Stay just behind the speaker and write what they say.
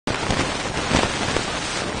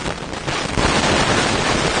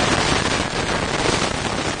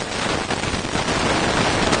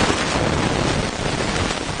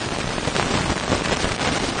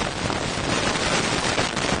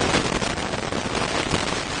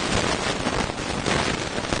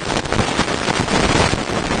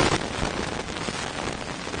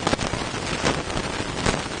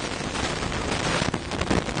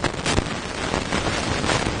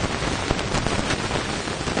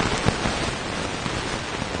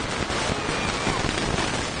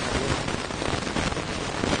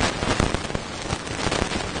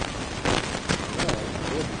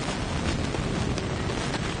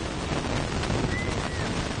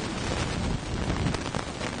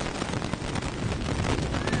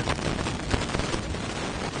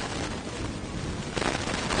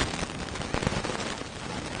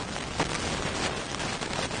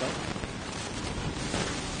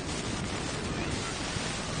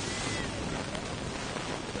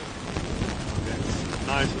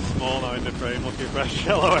small now in the frame, looking fresh.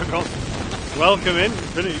 Hello everyone. Welcome in.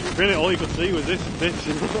 Brilliant. All you could see was this.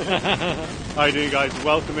 How you doing, guys?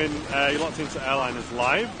 Welcome in. You're locked into Airliners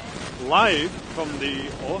live from the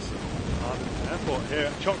awesome Hawarden Airport here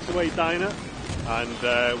at Chocks Away Diner, and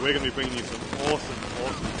we're going to be bringing you some awesome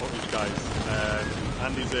footage, guys.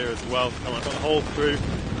 Andy's here as well. I've got the whole crew.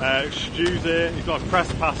 Stu's here. He's got a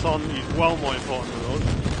press pass on. He's well more important than us.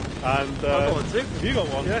 And I've got one too. Have you got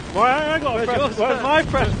one? Yeah. Well, I got a press. Where's my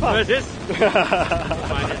press pass? Where's this?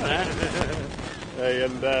 Find it there. Hey,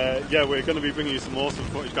 and yeah, we're going to be bringing you some awesome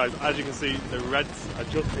footage, guys. As you can see, the Reds are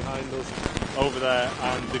just behind us over there,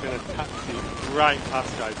 and they're going to taxi right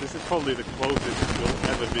past, guys. This is probably the closest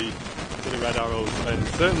you'll ever be to the Red Arrows, and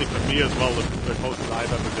certainly for me as well, the closest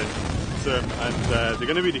I've ever been to them. And they're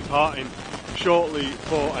going to be departing shortly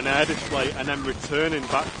for an air display and then returning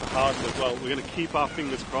back to Hawarden as well. We're going to keep our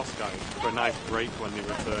fingers crossed, guys, for a nice break when they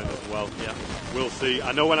return as well. Yeah, we'll see.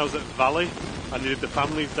 I know when I was at Valley and they did the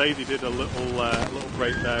Families Day, they did a little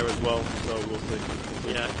break there as well, so we'll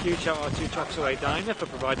see. Yeah, huge shout out to Chocks Away Diner for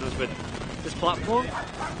providing us with this platform,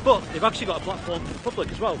 but they've actually got a platform for the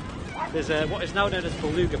public as well. There's what is now known as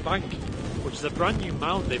Beluga Bank, which is a brand new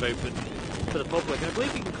mound they've opened for the public, and I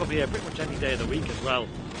believe you can come here pretty much any day of the week as well.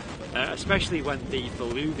 Especially when the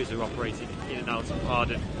Belugas are operating in and out of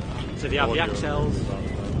Hawarden. So they have the Axels.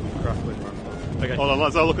 Okay. Hold on,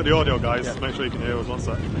 let's have a look at the audio, guys. Yeah. Make sure you can hear us. One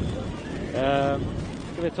sec.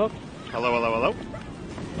 Give it a talk. Hello.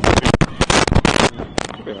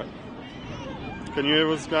 Can you hear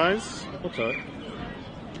us, guys? Okay.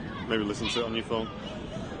 Maybe listen to it on your phone.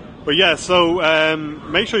 But yeah, so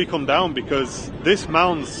make sure you come down because this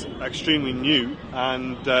mound's extremely new,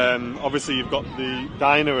 and obviously you've got the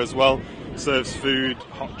diner as well, serves food,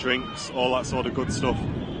 hot drinks, all that sort of good stuff,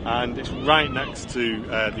 and it's right next to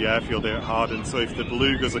the airfield here at Hawarden. So if the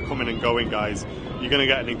Belugas are coming and going, guys, you're going to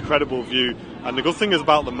get an incredible view. And the good thing is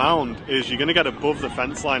about the mound is you're going to get above the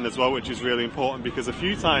fence line as well, which is really important, because a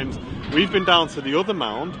few times we've been down to the other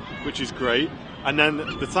mound, which is great. And then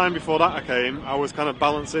the time before that I came, I was kind of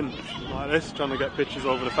balancing like this, trying to get pictures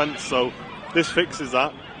over the fence. So this fixes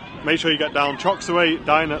that. Make sure you get down. Chocks Away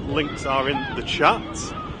Diner links are in the chat,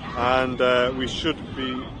 and we should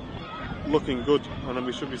be looking good, and then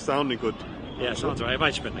we should be sounding good. Yeah, sounds right. I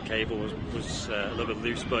might have been the cable was a little bit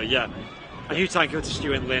loose, but yeah. A huge thank you to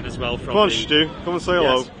Stu and Lynn as well. From come on, Stu, come and say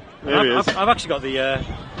hello. Yes. Here he is. I've actually got the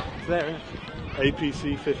there.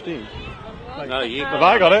 APC 15. No, you got Have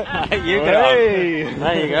I got it? You got hey. it.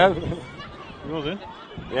 There you go. Yours in?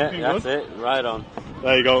 Yeah, that's it. Right on.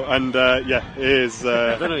 There you go. And yeah, here's.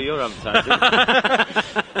 I don't know who you're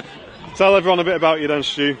advertising. Tell everyone a bit about you then,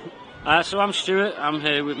 Stu. So I'm Stuart. I'm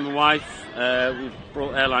here with my wife. We've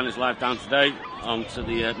brought Airliners Live down today onto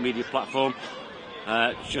the media platform,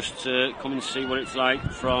 just to come and see what it's like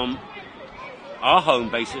from our home,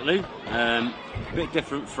 basically. A bit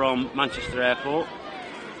different from Manchester Airport.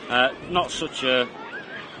 Not such a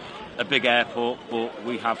big airport, but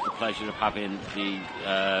we have the pleasure of having the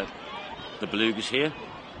Belugas here.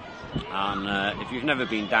 And if you've never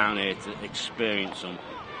been down here to experience them,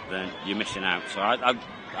 then you're missing out. So I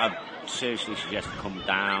seriously suggest to come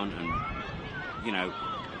down, and you know,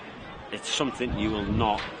 it's something you will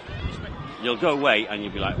not. You'll go away and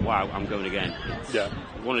you'll be like, wow, I'm going again. It's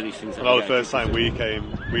one of these things. I know the first time we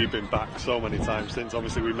came, we've been back so many times since.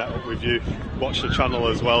 Obviously, we met up with you, watched the channel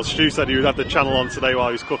as well. Stu said he had the channel on today while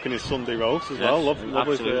he was cooking his Sunday roast as well.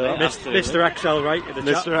 Lovely to hear that. Mr. XL, right in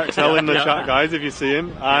the chat. Mr. XL in the chat, guys, if you see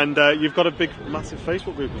him. And you've got a big, massive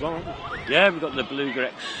Facebook group as well, right? Yeah, we've got the Beluga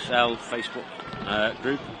XL Facebook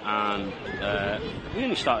group, and we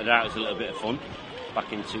only started out as a little bit of fun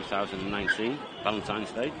back in 2019,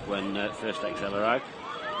 Valentine's Day, when first XL arrived,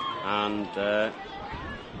 and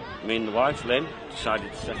me and the wife, Lynn, decided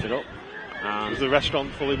to set it up. And was the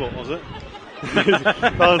restaurant fully booked, was it?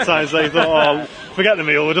 Valentine's Day, thought, oh, forget the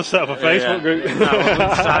meal, we'll just set up a Facebook group. No, we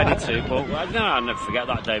decided to, but no, I'll never forget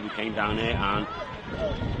that day we came down here, and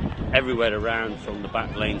everywhere around, from the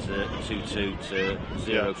back lanes at 22 to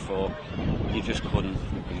 04, you just couldn't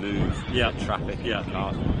move. Traffic,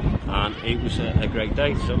 cars, and it was a great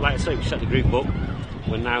day. So, like I say, we set the group up.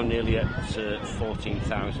 We're now nearly at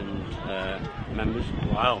 14,000 members.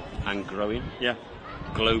 Wow, and growing. Yeah.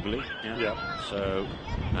 Globally. Yeah. So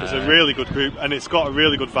it's a really good group, and it's got a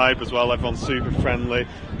really good vibe as well. Everyone's super friendly,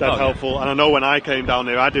 dead helpful. And I know when I came down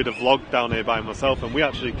here, I did a vlog down here by myself, and we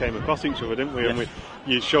actually came across each other, didn't we? Yes. And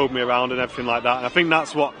you showed me around and everything like that. And I think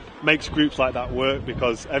that's what makes groups like that work,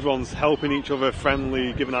 because everyone's helping each other,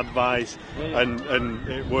 friendly, giving advice, and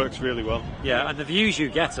it works really well. Yeah, and the views you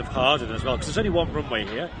get of Hawarden as well, because there's only one runway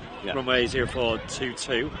here, runway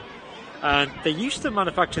 0422. And they used to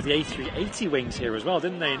manufacture the A380 wings here as well,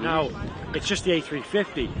 didn't they? Now it's just the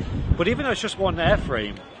A350. But even though it's just one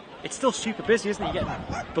airframe, it's still super busy, isn't it? You get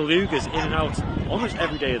belugas in and out almost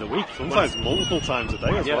every day of the week. Sometimes multiple times a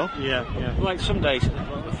day as well. Yeah. Like some days,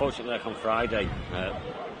 unfortunately, like on Friday,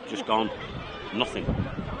 just gone, nothing.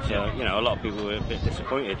 So, you know, a lot of people were a bit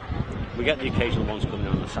disappointed. We get the occasional ones coming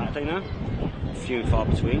on Saturday now, few and far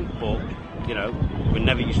between, but, you know, we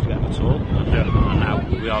never used to get them at all, and now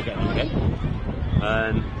we are getting them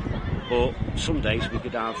again. But some days we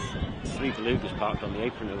could have 3 belugas parked on the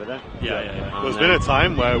apron over there. Yeah. There's been a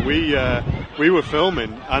time where we were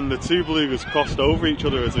filming and the 2 belugas crossed over each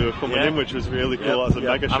other as they were coming in, which was really cool. That's a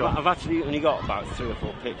mega shot. I've actually only got about 3 or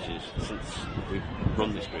 4 pictures since we've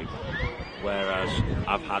run this group, whereas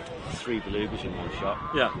I've had 3 belugas in one shot.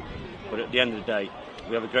 Yeah. But at the end of the day,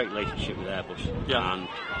 we have a great relationship with Airbus, and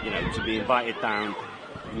you know, to be invited down,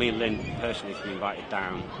 me and Lynn personally to be invited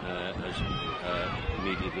down as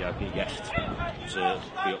media VIP guests to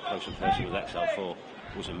be up close and personal with XL4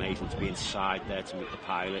 was amazing. To be inside there, to meet the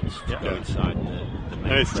pilots, to go inside the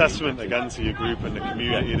main. And it's testament again to your group and the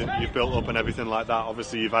community that you've built up and everything like that.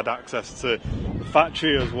 Obviously, you've had access to the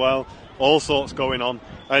factory as well, all sorts going on.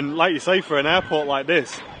 And like you say, for an airport like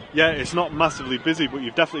this, yeah, it's not massively busy, but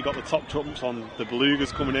you've definitely got the top trumps on the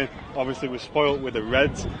belugas coming in. Obviously, we're spoilt with the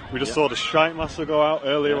reds. We just saw the Strike Master go out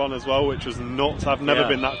earlier on as well, which was nuts. I've never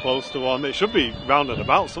been that close to one. It should be rounded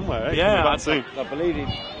about somewhere. Eh? Yeah, I believe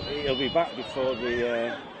he'll be back before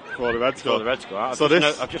the Reds go. out.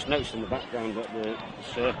 I've just noticed in the background that the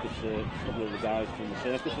circus, a couple of the guys from the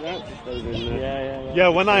circus are out. Just over in, yeah,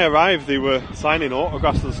 when I arrived, they were signing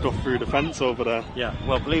autographs and stuff through the fence over there. Yeah,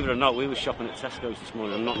 well, believe it or not, we were shopping at Tesco's this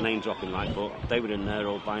morning. I'm not name dropping, like, but they were in there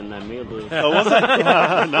all buying their meal deals. Oh, was it?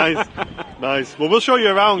 Nice. Well, we'll show you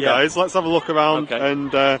around, guys. Let's have a look around. Okay.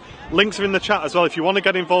 And links are in the chat as well. If you want to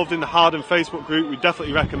get involved in the Hawarden Facebook group, we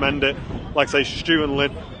definitely recommend it. Like I say, Stu and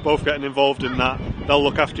Lynn both getting involved in that. They'll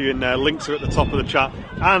look after you in there. Links are at the top of the chat.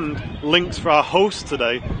 And links for our hosts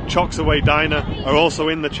today, Chocks Away Diner, are also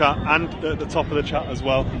in the chat and at the top of the chat as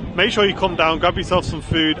well. Make sure you come down, grab yourself some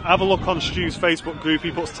food, have a look on Stu's Facebook group.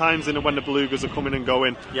 He puts times in it when the belugas are coming and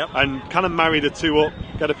going. And kind of marry the two up,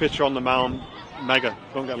 get a picture on the mound. Mega.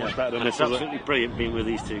 Don't get much better than this. It's absolutely brilliant being with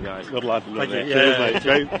these 2 guys. Good lad. Thank you. Cheers, mate.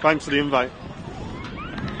 Great. Thanks for the invite.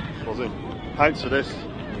 Buzzing. Thanks for this.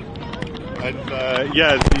 And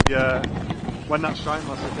when that Strike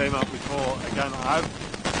Master came out before, again, I've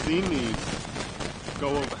seen these go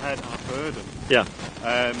overhead at Hawarden. Yeah.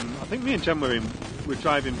 I think me and Jen were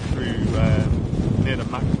driving through near the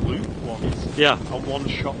Max Loop once. Yeah. On one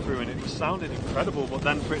shot through, and it was sounding incredible. But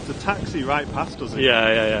then for it to taxi right past us,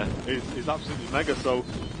 is absolutely mega. So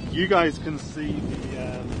you guys can see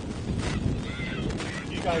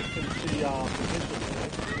our position here.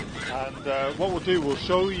 And what we'll do, we'll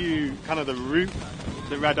show you kind of the route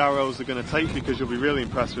the red arrows are going to take, because you'll be really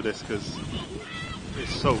impressed with this, because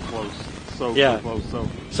it's so close. So close.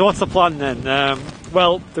 So what's the plan then?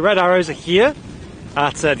 Well, the red arrows are here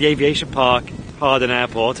at the aviation park, Hawarden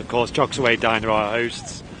Airport. Of course, Chocks Away Diner are our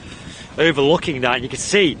hosts. Overlooking that, you can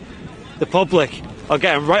see the public are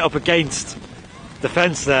getting right up against the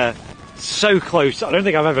fence there. So close. I don't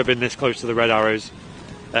think I've ever been this close to the red arrows.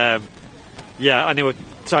 And they were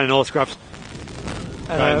signing autographs.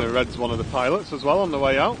 And the red's one of the pilots as well on the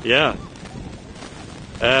way out. Yeah.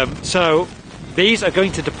 So these are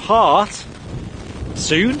going to depart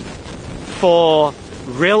soon for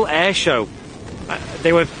Real Air Show.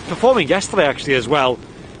 They were performing yesterday actually as well.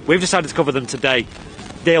 We've decided to cover them today.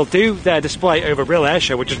 They'll do their display over Real Air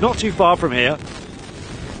Show, which is not too far from here.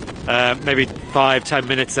 Maybe 5-10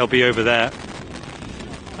 minutes they'll be over there.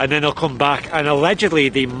 And then they'll come back, and allegedly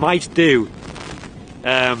they might do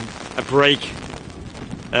a break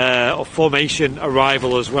or formation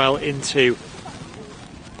arrival as well into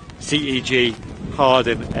CEG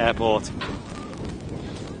Hawarden Airport.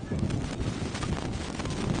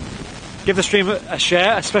 Give the stream a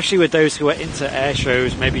share, especially with those who are into air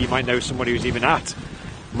shows. Maybe you might know somebody who's even at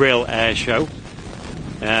Real Air Show.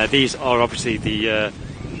 These are obviously the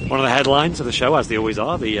one of the headlines of the show, as they always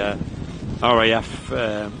are, the RAF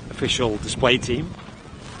official display team.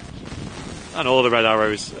 And all the red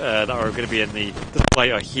arrows that are going to be in the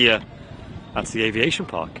display are here at the aviation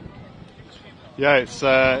park. Yeah, it's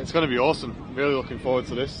going to be awesome. Really looking forward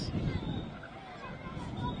to this.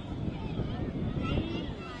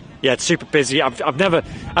 Yeah, it's super busy. I've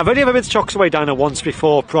only ever been to Chocks Away Diner once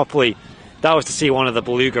before properly. That was to see one of the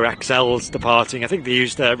Beluga XLs departing. I think they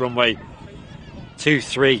used runway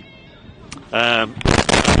 23. And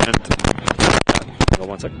hold on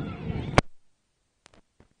one second.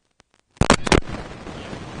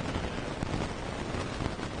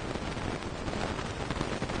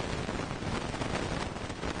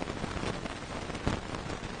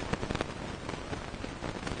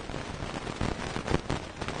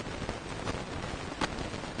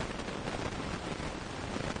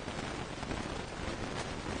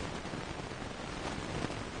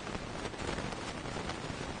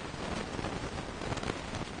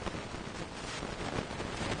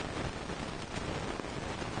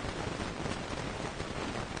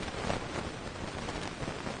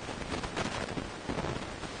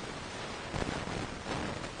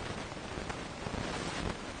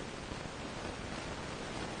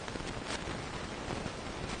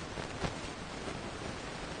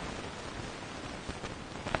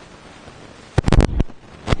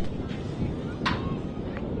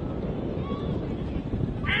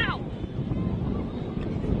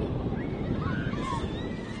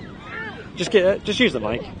 Just use the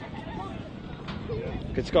mic.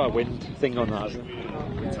 It's got a wind thing on that, hasn't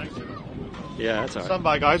it? Yeah, that's alright. Stand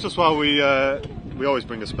by, guys, just while we always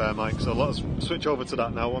bring a spare mic, so let's switch over to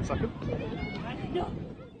that now, 1 second.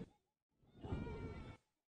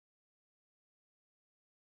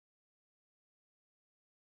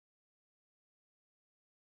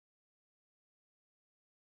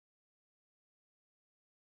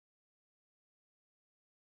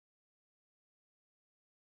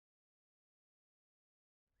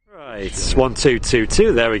 Right, it's 1 2 2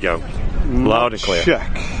 2, there we go. Loud and clear.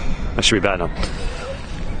 Check. That should be better now.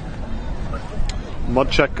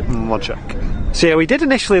 Mod check, mod check. So yeah, we did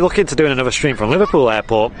initially look into doing another stream from Liverpool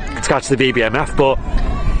Airport to catch the BBMF, but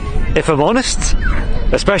if I'm honest,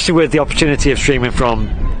 especially with the opportunity of streaming from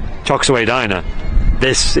Choksaway Diner,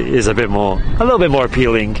 this is a little bit more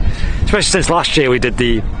appealing, especially since last year we did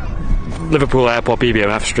the Liverpool Airport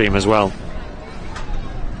BBMF stream as well.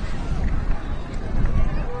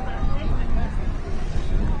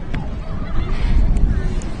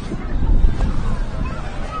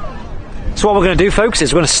 So what we're going to do, folks,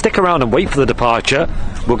 is we're going to stick around and wait for the departure.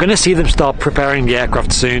 We're going to see them start preparing the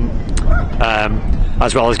aircraft soon,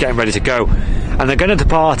 as well as getting ready to go. And they're going to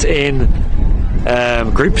depart in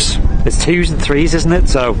groups. It's 2s and 3s, isn't it?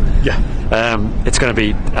 So yeah, it's going to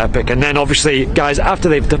be epic. And then obviously, guys, after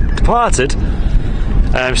they've departed,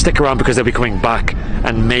 stick around because they'll be coming back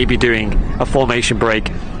and maybe doing a formation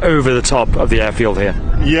break over the top of the airfield here.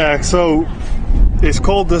 Yeah, so it's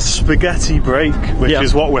called the spaghetti break, which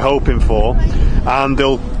is what we're hoping for. And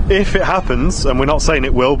if it happens, and we're not saying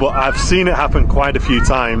it will, but I've seen it happen quite a few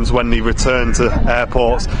times when they return to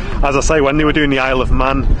airports. As I say, when they were doing the Isle of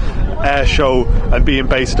Man air show and being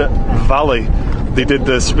based at Valley, they did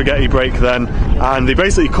the spaghetti break then, and they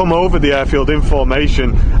basically come over the airfield in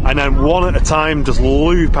formation and then one at a time just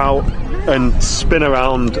loop out and spin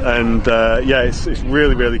around, and yeah, it's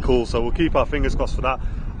really, really cool. So we'll keep our fingers crossed for that.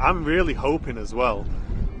 I'm really hoping as well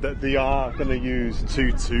that they are going to use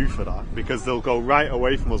 2-2 for that, because they'll go right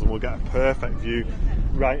away from us and we'll get a perfect view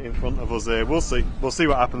right in front of us here. We'll see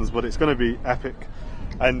what happens, but it's going to be epic.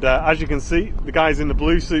 And as you can see, the guys in the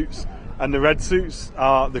blue suits and the red suits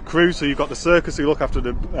are the crew. So you've got the circus who look after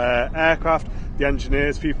the aircraft, the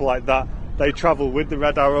engineers, people like that. They travel with the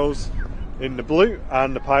red arrows in the blue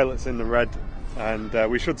and the pilots in the red, and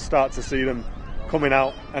we should start to see them coming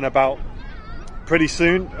out and about pretty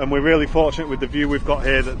soon. And we're really fortunate with the view we've got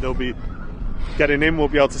here that they'll be getting in. We'll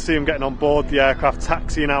be able to see them getting on board the aircraft,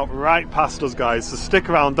 taxiing out right past us, guys. So stick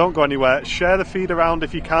around, don't go anywhere, share the feed around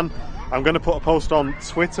if you can. I'm going to put a post on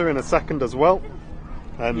Twitter in a second as well.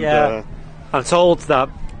 And yeah, I'm told that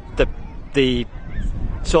the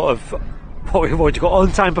sort of what would you call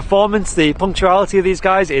on-time performance, the punctuality of these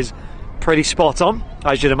guys is pretty spot on,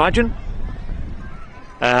 as you'd imagine.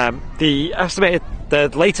 The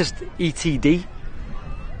latest ETD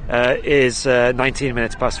is 19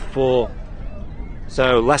 minutes past 4,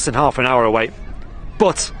 so less than half an hour away.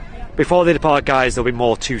 But before they depart, guys, there'll be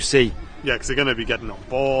more to see. Yeah, because they're going to be getting on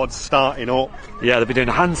board, starting up. Yeah, they'll be doing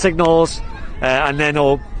hand signals, and then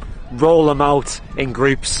they'll roll them out in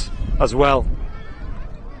groups as well.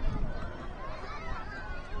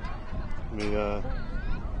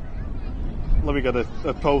 Let me get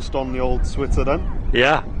a post on the old Twitter then.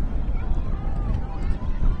 Yeah.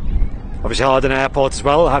 Obviously, Hawarden Airport as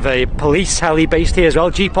well have a police heli based here as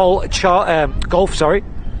well. G-Pol Golf, sorry.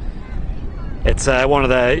 It's one of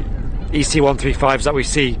the EC135s that we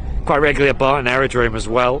see quite regularly at Barton Aerodrome as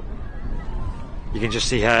well. You can just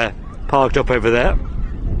see her parked up over there.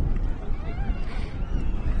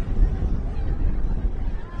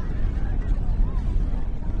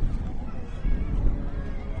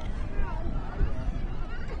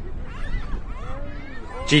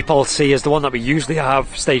 G-Pol C is the one that we usually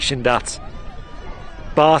have stationed at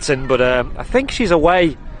Barton, but I think she's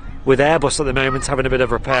away with Airbus at the moment, having a bit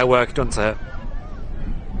of repair work done to her.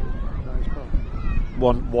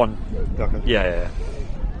 One. Okay. Yeah.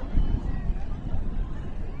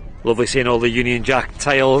 Lovely seeing all the Union Jack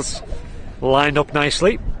tails lined up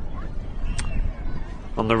nicely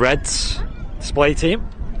on the Reds display team.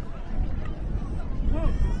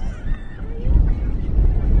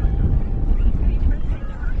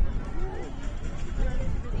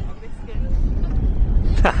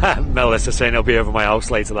 Melissa saying he'll be over my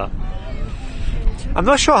house later. That I'm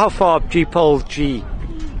not sure how far G-Pol G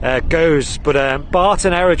goes, but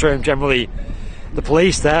Barton Aerodrome generally, the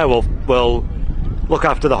police there will look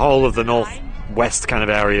after the whole of the northwest kind of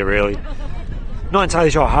area. Really, not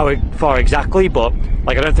entirely sure how far exactly, but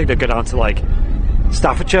like I don't think they'll go down to like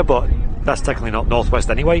Staffordshire, but that's technically not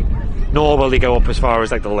northwest anyway. Nor will they go up as far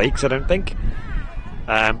as like the lakes, I don't think.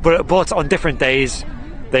 But on different days,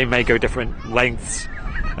 they may go different lengths.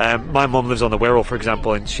 My mum lives on the Wirral, for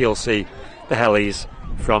example, and she'll see the helis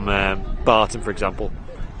from Barton, for example.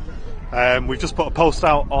 We've just put a post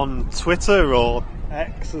out on Twitter, or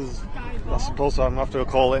X, as I suppose I'm going to have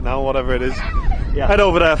to call it now, whatever it is. Yeah. Head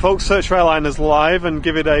over there, folks, search for Airliners Live and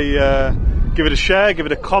give it a share, give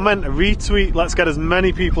it a comment, a retweet. Let's get as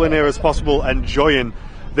many people in here as possible enjoying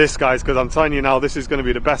this, guys, because I'm telling you now, this is going to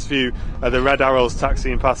be the best view of the Red Arrows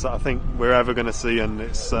taxiing past that I think we're ever going to see, and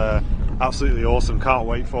it's absolutely awesome. Can't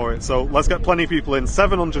wait for it. So let's get plenty of people in.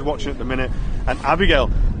 700 watching at the minute. And Abigail,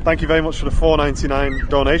 thank you very much for the $4.99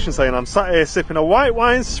 donation, saying I'm sat here sipping a white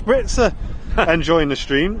wine spritzer, enjoying the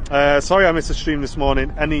stream. Sorry I missed the stream this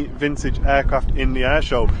morning. Any vintage aircraft in the air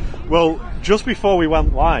show? Well, just before we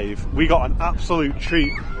went live, we got an absolute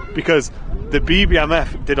treat, because the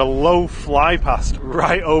BBMF did a low fly past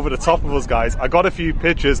right over the top of us, guys. I got a few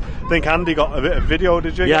pictures. I think Andy got a bit of video,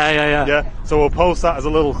 did you? Yeah. So we'll post that as a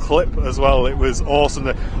little clip as well. It was awesome.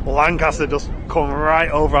 The Lancaster just come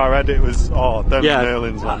right over our head. It was, them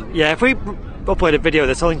Merlins, man. Yeah, if we upload a video of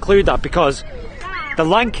this, I'll include that, because the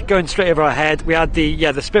Lanc going straight over our head. We had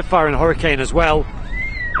the Spitfire and Hurricane as well.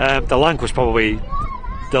 The Lanc was probably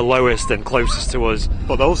the lowest and closest to us.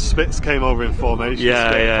 But those Spits came over in formation,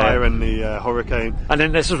 Spitfire and the Hurricane. And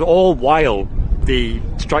then this was all while the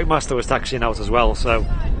Strike Master was taxiing out as well, so...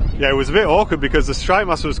 Yeah, it was a bit awkward, because the Strike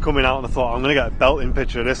Master was coming out and I thought, I'm going to get a belting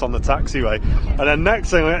picture of this on the taxiway. And then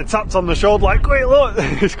next thing, I get tapped on the shoulder like, wait, look,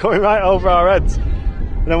 it's coming right over our heads.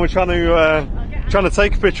 And then we're trying to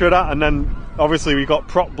take a picture of that, and then obviously we got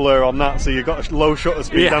prop blur on that, so you got a low shutter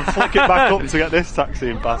speed, then flick it back up to get this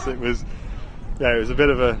taxiing past. It was a bit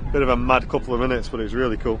of a mad couple of minutes, but it was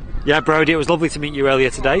really cool. Yeah, Brody, it was lovely to meet you earlier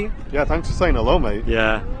today. Yeah, thanks for saying hello, mate.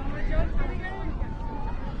 Yeah.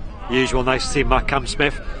 Usual, nice to see Matt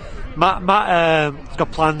Camp-Smith. Matt has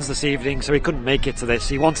got plans this evening, so he couldn't make it to this.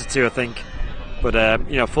 He wanted to, I think, but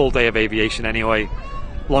full day of aviation anyway.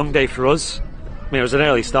 Long day for us. I mean, it was an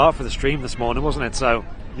early start for the stream this morning, wasn't it? So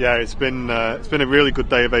yeah, it's been a really good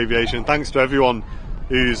day of aviation. Thanks to everyone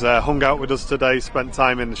who's hung out with us today, spent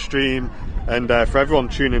time in the stream, and for everyone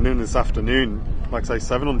tuning in this afternoon. Like I say,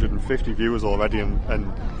 750 viewers already,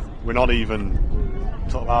 and we're not even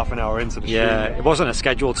sort of half an hour into the stream. Yeah, it wasn't a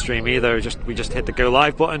scheduled stream either. We just hit the go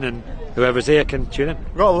live button, and whoever's here can tune in.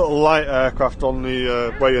 We've got a little light aircraft on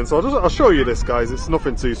the way in, so I'll show you this, guys. It's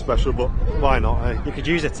nothing too special, but why not, eh? You could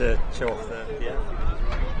use it to show off the... Yeah.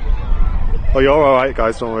 Oh, you're alright,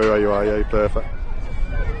 guys, don't worry where you are. Yeah, perfect.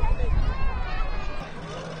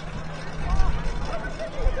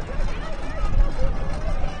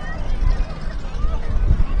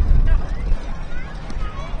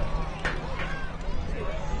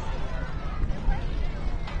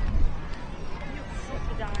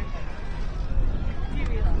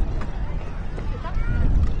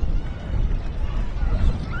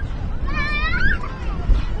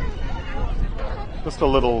 Just a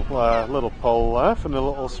little pole there from the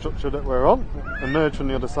little structure that we're on. Emerge from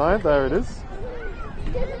the other side. There it is.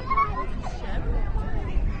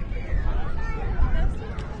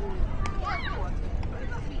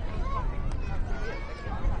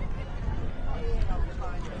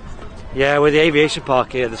 Yeah, with the aviation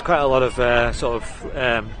park here, there's quite a lot of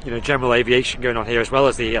general aviation going on here, as well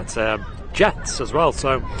as the jets as well.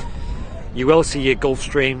 So you will see your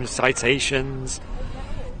Gulfstreams, Citations,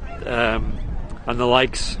 and the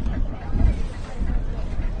likes.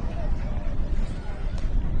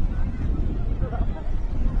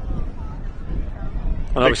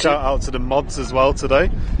 Big shout out to the mods as well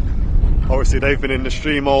today. Obviously they've been in the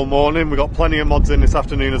stream all morning. We've got plenty of mods in this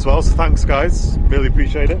afternoon as well, so thanks guys, really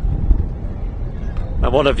appreciate it.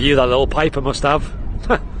 And what a view that little Piper must have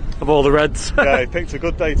of all the Reds. Yeah, he picked a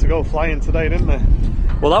good day to go flying today, didn't they?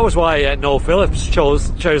 Well, that was why Noel Phillips chose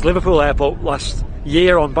Liverpool Airport last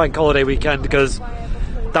year on Bank Holiday weekend, because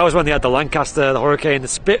that was when they had the Lancaster, the Hurricane, the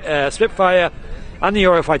Spitfire, and the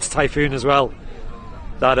Eurofighter Typhoon as well,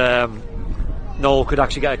 that Noel could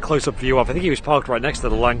actually get a close-up view of. I think he was parked right next to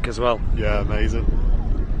the Lanc as well. Yeah, amazing.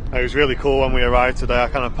 It was really cool when we arrived today. I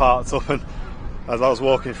kind of parked up, and as I was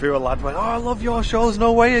walking through, a lad went, "Oh, I love your shows,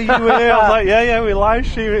 no way are you here?" I was like, yeah, we live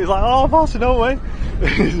stream it. He's like, "Oh, boss, no way."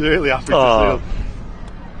 He's really happy to see us.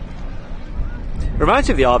 Reminds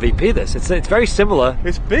me of the RVP, this. It's very similar.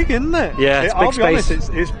 It's big, isn't it? Yeah, it's big I'll be space. honest,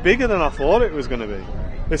 it's bigger than I thought it was going to be.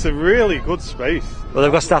 It's a really good space. Well,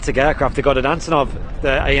 they've got static aircraft. They've got an Antonov, the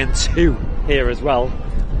AN2 here as well,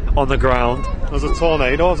 on the ground. There's a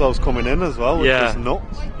Tornado as I was coming in as well, which is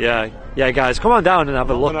nuts. Yeah, guys, come on down and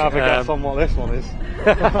have a look. I'm going to have a guess on what this one is.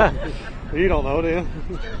 You don't know, do you?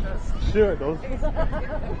 Stuart does.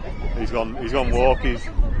 He's gone walkies.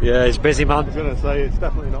 Yeah, he's a busy man. I was going to say, it's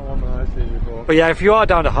definitely not one that I've seen before. But yeah, if you are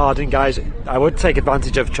down to Hawarden, guys, I would take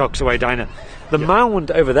advantage of Chocks Away Diner. The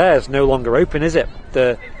mound over there is no longer open, is it?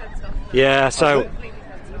 Yeah, so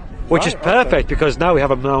which is perfect because now we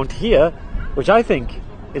have a mound here, which I think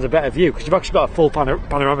is a better view because you've actually got a full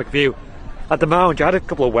panoramic view. At the mound, you had a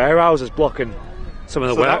couple of warehouses blocking some of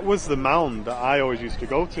the. So that was the mound that I always used to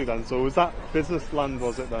go to then. So was that business land?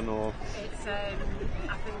 Was it then, or? It's I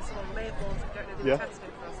think it's all labels. I don't know the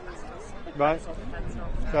fencing for asbestos. Right.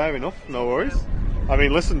 Fair enough. No worries. I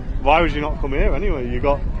mean, listen. Why would you not come here anyway? You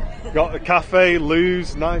got a cafe,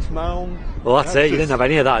 loos, nice mound. Well, that's it. You didn't have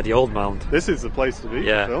any of that at the old mound. This is the place to be.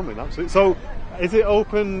 Yeah. Filming, absolutely. So, is it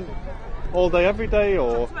open all day, every day,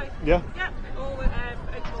 or yeah? Yeah, open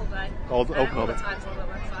all day. Open all the day. times on the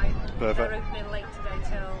website. Perfect. They're opening late today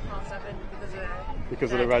till 7:30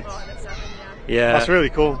 because of the Reds. At 7, Yeah. That's really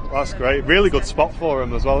cool. That's great. Really good spot for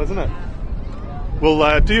them as well, isn't it?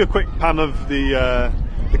 We'll do a quick pan of the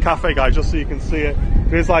cafe, guys, just so you can see it.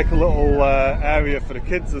 There's like a little area for the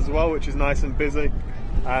kids as well, which is nice and busy.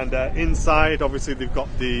 And inside, obviously, they've got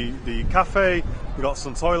the cafe. We've got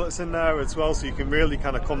some toilets in there as well, so you can really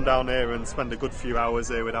kind of come down here and spend a good few hours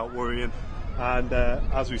here without worrying. And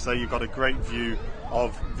as we say, you've got a great view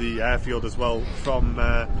of the airfield as well from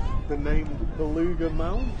the name Beluga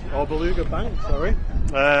Mound, or Beluga Bank, sorry,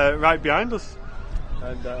 right behind us.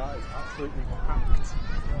 And it's absolutely packed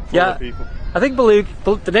full of people. I think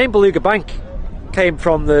the name Beluga Bank came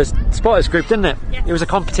from the Spotters group, didn't it? Yeah. It was a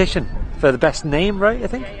competition for the best name, right? I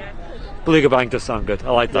think. Yeah. Beluga Bank does sound good.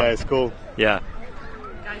 I like that. Yeah, it's cool. Yeah.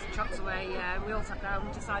 Guys, Chocks Away. We all sat down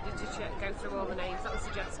and decided to go through all the names that were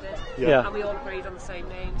suggested. Yeah. And we all agreed on the same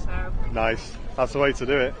name. So Nice. That's the way to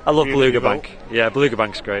do it. I love Community Beluga vote. Bank. Yeah, Beluga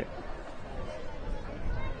Bank's great.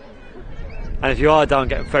 And if you are down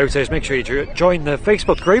getting photos, make sure you join the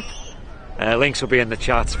Facebook group. Links will be in the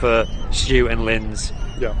chat for Stu and Lynn's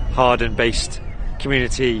Hawarden-based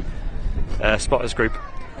community spotters group.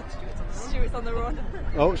 Stuart's on the run.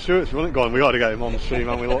 Oh, Stuart's running. Go on, we got to get him on stream,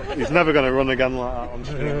 haven't we? Look, he's never going to run again like that on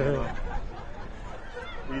stream.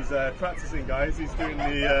 He's practicing, guys. He's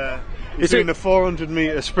doing the 400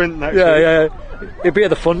 metre sprint next week. Yeah. It'll be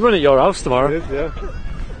at the fun run at your house tomorrow. It is, yeah.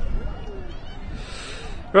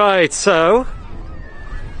 Right, so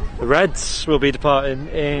the Reds will be departing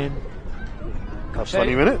in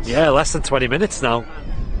 20 minutes. Yeah, less than 20 minutes now.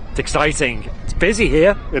 It's exciting. It's busy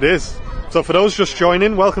here. It is. So for those just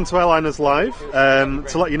joining, welcome to Airliners Live.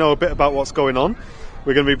 To let you know a bit about what's going on,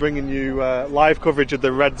 we're going to be bringing you live coverage of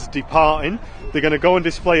the Reds departing. They're going to go and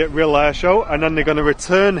display at Real Air Show, and then they're going to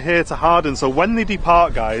return here to Hawarden. So when they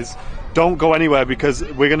depart, guys, don't go anywhere because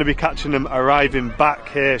we're going to be catching them arriving back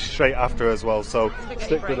here straight after as well. So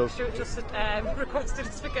stick with us. Stuart just requested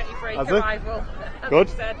a spaghetti break Has it? arrival. Good.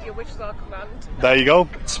 He said your wishes are command. There you go.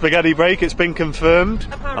 Spaghetti break. It's been confirmed.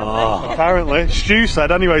 Apparently. Apparently. Stu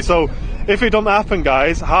said anyway. So if it doesn't happen,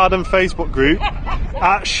 guys, Hawarden Facebook group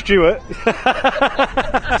at Stuart.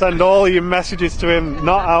 Send all your messages to him.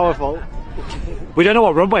 Not our fault. We don't know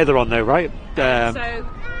what runway they're on though, right? So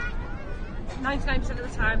 99% of the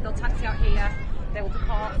time they'll taxi out here, they will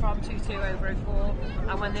depart from 22004,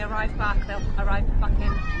 and when they arrive back, they'll arrive back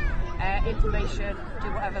in information,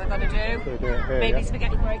 do whatever they're going to do. Maybe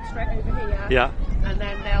spaghetti break straight over here. Yeah. And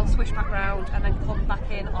then they'll switch back round and then come back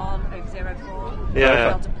in on over 04.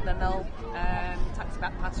 Yeah. Then they'll taxi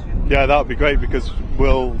back past you. Yeah, that would be great because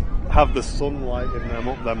we'll have the sun lighting them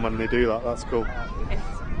up then when they do that. That's cool.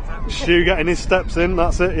 Stu getting his steps in,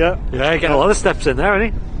 that's it, yeah. Yeah, getting a lot of steps in there,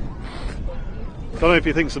 isn't he? Don't know if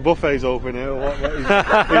he thinks the buffet's open here or what.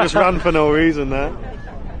 He just ran for no reason there.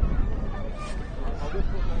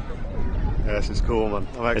 Yeah, this is cool, man.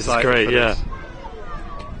 I'm excited. This is great, for yeah. this.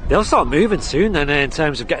 They'll start moving soon then in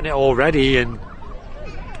terms of getting it all ready and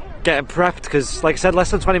getting prepped because, like I said,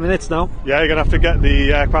 less than 20 minutes now. Yeah, you're going to have to get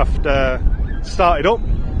the aircraft started up.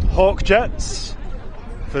 Hawk jets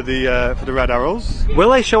for the Red Arrows.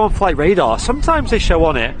 Will they show on flight radar? Sometimes they show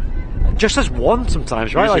on it. Just as one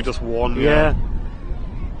sometimes, right? Usually Like, just one, yeah.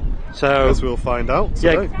 So, I guess we'll find out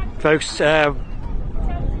today. yeah, folks, the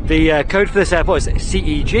code for this airport is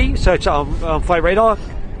CEG, so it's on flight radar,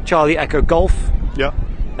 Charlie Echo Golf. Yeah.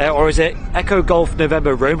 Or is it Echo Golf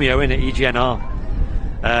November Romeo in at EGNR?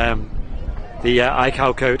 The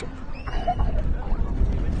ICAO code.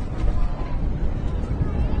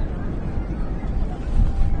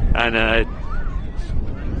 And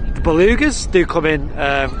the Belugas do come in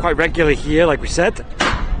quite regularly here, like we said.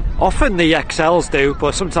 Often the XLs do,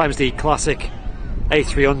 but sometimes the classic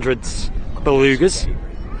A300s Belugas.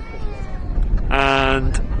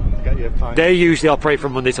 And Get your time? They usually operate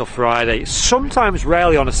from Monday till Friday. Sometimes,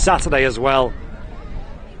 rarely on a Saturday as well,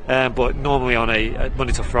 but normally on a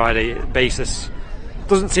Monday till Friday basis.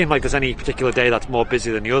 Doesn't seem like there's any particular day that's more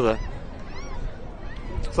busy than the other.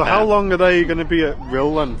 So how long are they going to be at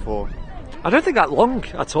Rill then for? I don't think that long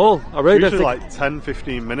at all. I really don't Usually think. like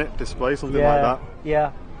 10-15 minute display, something like that.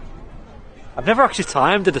 Yeah. I've never actually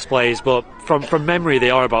timed the displays, but from memory they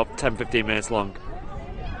are about 10-15 minutes long.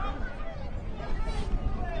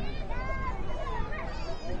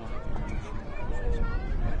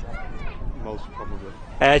 Most probably.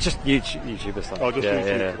 Just YouTubers. Like. Oh, just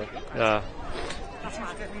YouTube. Yeah. That's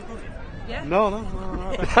not good. Yeah. No.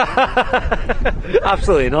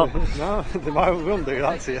 Absolutely not. No, they won't do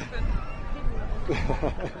that to you.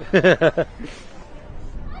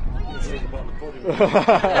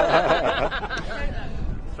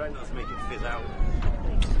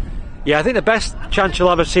 Yeah, I think the best chance you'll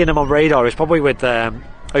ever see them on radar is probably with Open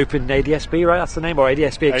ADSB, right? That's the name, or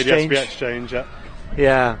ADSB Exchange. ADSB Exchange, yeah.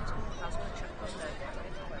 Yeah.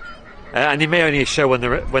 And they may only show when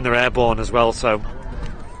they're airborne as well, so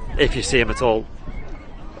if you see them at all.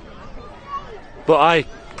 But I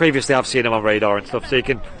previously have seen them on radar and stuff, so you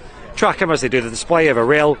can track them as they do the display of a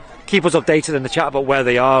reel. Keep us updated in the chat about where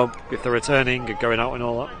they are, if they're returning and going out and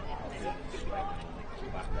all that.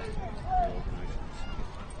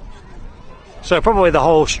 So probably the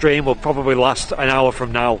whole stream will probably last an hour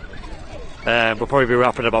from now. We'll probably be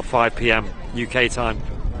wrapping at about 5 PM UK time.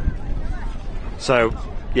 So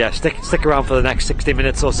yeah, stick around for the next 60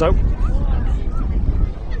 minutes or so.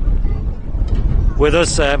 With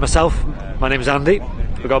us, myself, my name is Andy.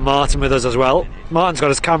 We've got Martin with us as well. Martin's got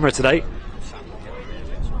his camera today,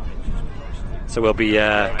 so we'll be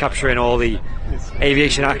capturing all the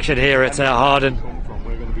aviation action here at Hawarden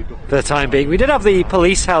for the time being. We did have the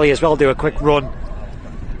police heli as well do a quick run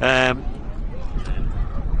out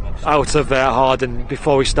of Hawarden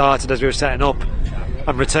before we started as we were setting up,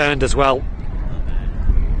 and returned as well.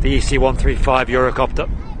 The EC-135 Eurocopter.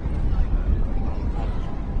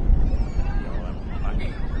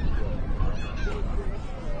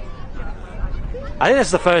 I think this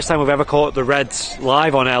is the first time we've ever caught the Reds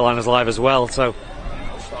live on Airliners Live as well, so...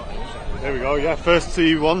 There we go, yeah, first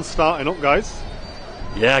C1 starting up, guys.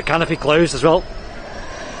 Yeah, canopy closed as well.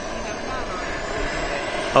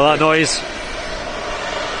 Oh, that noise.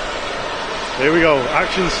 Here we go,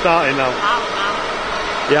 action starting now.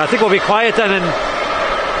 Yeah, I think we'll be quiet then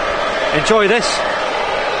and enjoy this.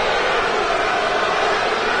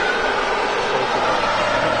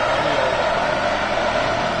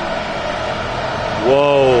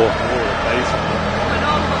 Whoa.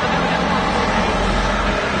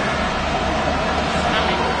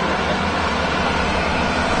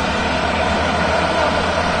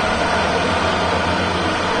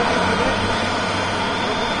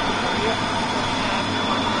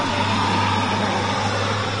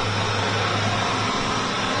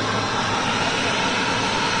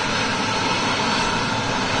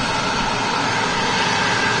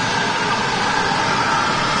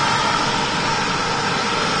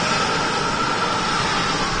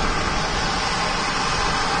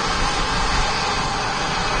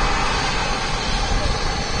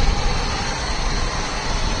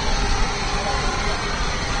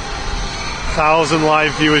 Thousand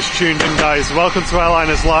live viewers tuned in, guys. Welcome to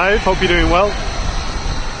Airliners Live. Hope you're doing well.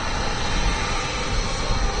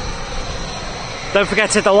 Don't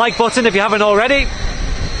forget to hit the like button if you haven't already.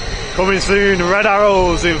 Coming soon, red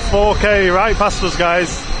arrows in 4K right past us,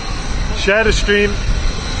 guys. Share the stream.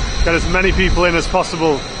 Get as many people in as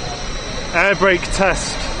possible. Air brake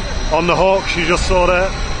test on the Hawks you just saw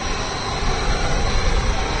there.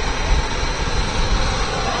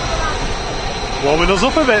 Warming us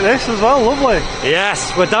up a bit, this as well, lovely.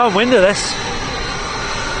 Yes, we're downwind of this.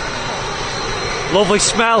 Lovely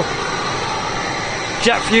smell.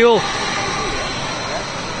 Jet fuel.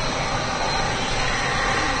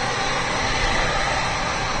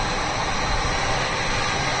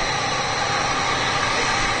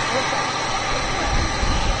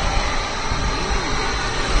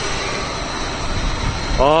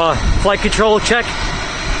 Oh, flight control check.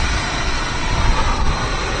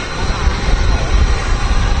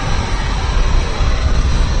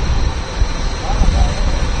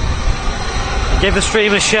 Give the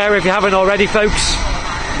stream a share if you haven't already, folks.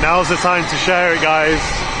 Now's the time to share it, guys.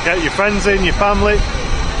 Get your friends in, your family.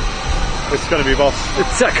 It's going to be boss.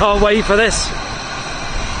 I can't wait for this.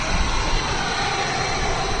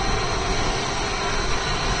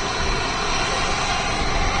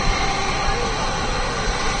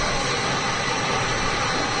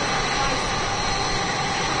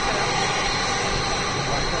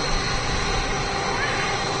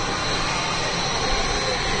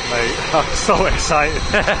 I'm so excited.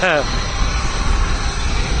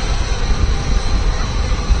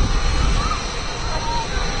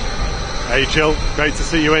 Hey Jill, great to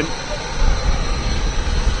see you in.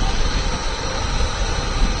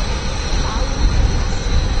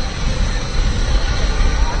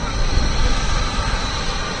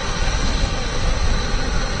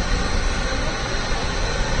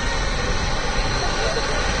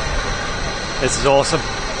 This is awesome.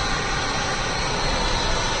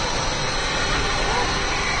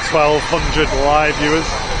 1,200 live viewers.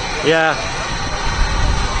 Yeah.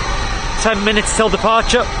 10 minutes till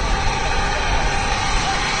departure.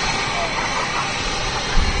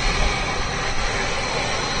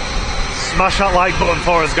 Smash that like button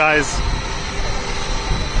for us, guys.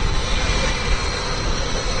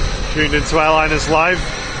 Tuned into Airliners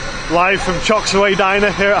live from Chocsaway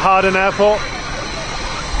Diner here at Hawarden Airport.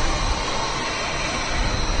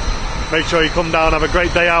 Make sure you come down, have a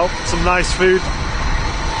great day out, some nice food.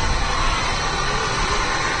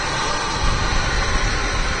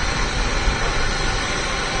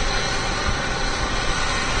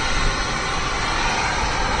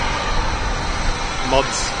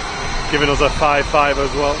 Mods giving us a 5-5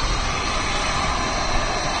 as well.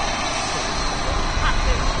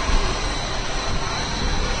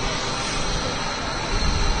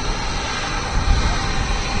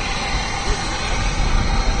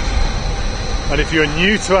 And if you're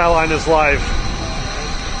new to Airliners Live,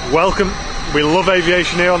 welcome. We love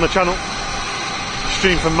aviation here on the channel.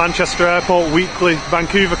 Stream from Manchester Airport weekly,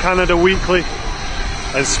 Vancouver, Canada weekly,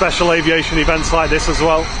 and special aviation events like this as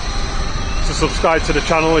well. So subscribe to the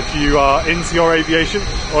channel if you are into your aviation,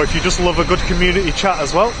 or if you just love a good community chat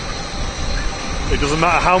as well. It doesn't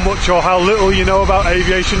matter how much or how little you know about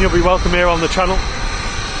aviation, you'll be welcome here on the channel.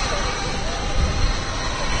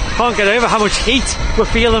 Can't get over how much heat we're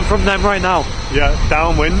feeling from them right now. Yeah,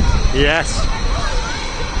 downwind. Yes.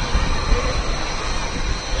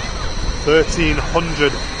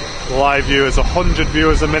 1,300 live viewers, 100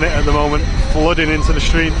 viewers a minute at the moment, flooding into the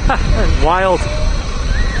stream. Wild.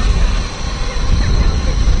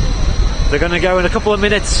 They're going to go in a couple of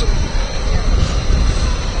minutes.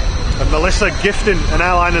 And Melissa gifting an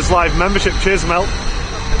Airliners Live membership. Cheers, Mel.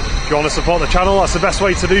 If you want to support the channel, that's the best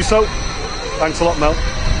way to do so. Thanks a lot, Mel.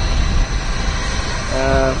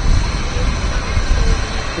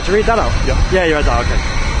 Did you read that out? Yeah. Yeah, you read that, okay.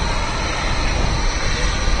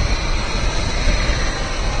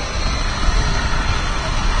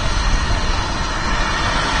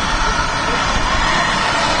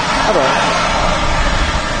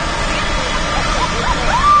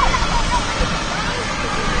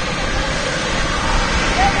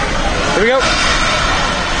 Here we go.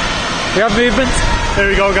 We have movement. Here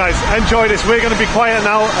we go, guys. Enjoy this. We're going to be quiet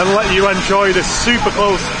now and let you enjoy this super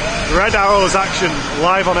close Red Arrows action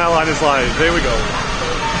live on Airliners Live. Here we go.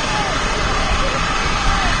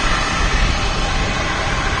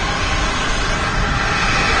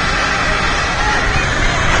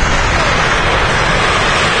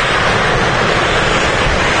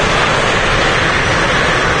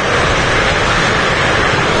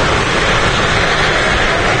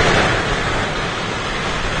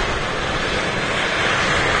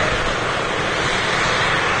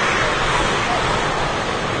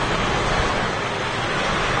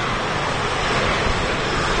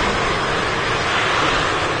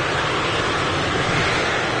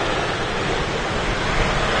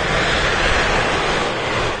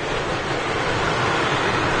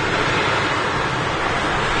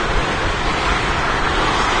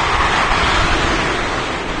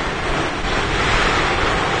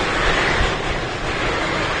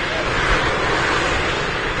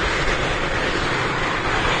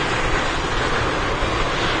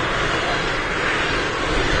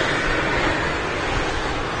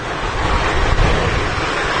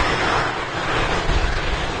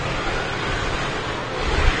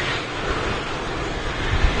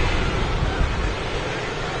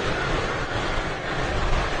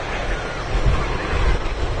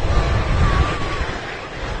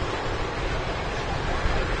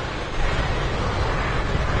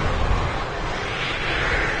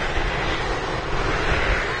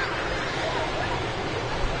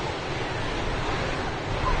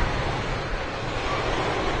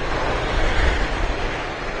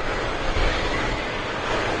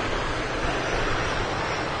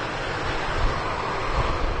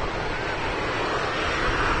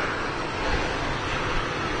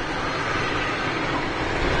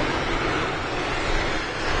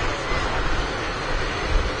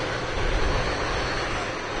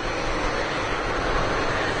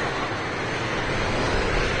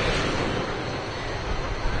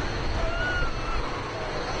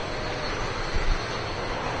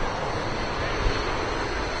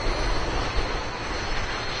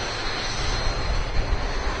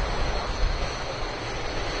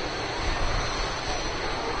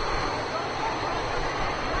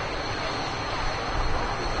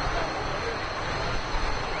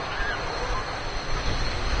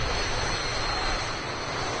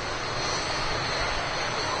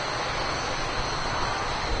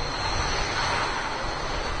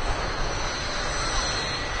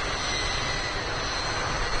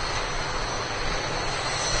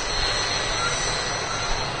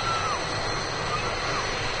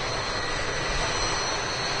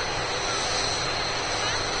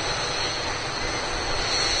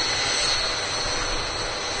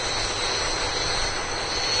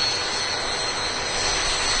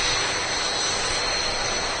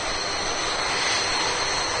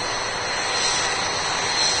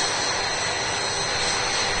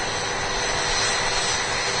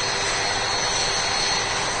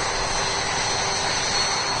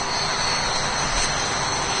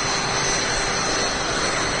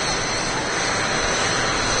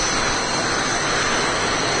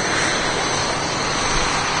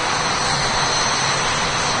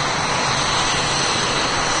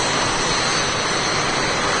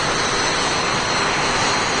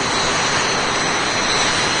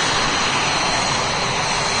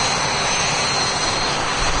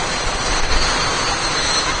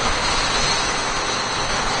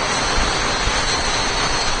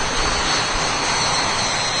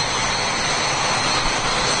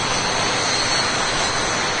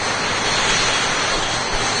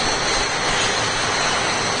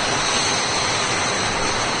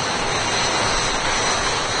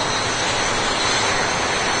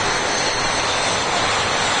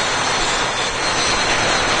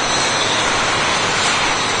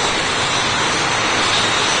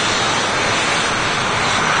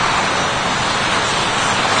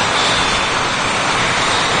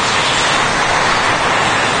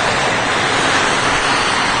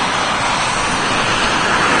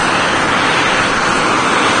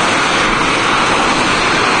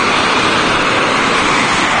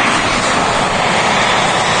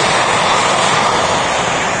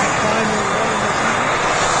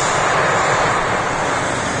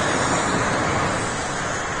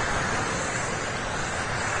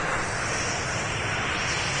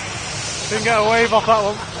 even get a wave off that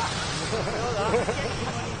one.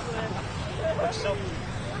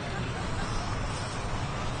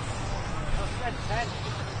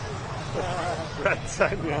 Red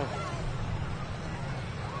 10, yeah.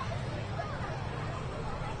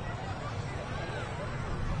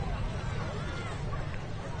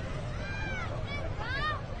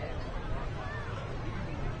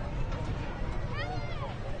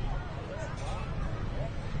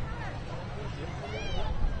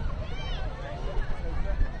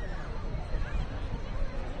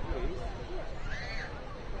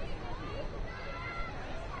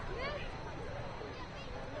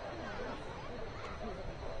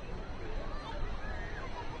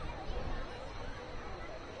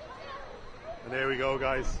 And here we go,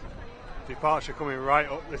 guys. Departure coming right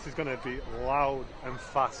up. This is going to be loud and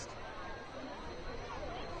fast.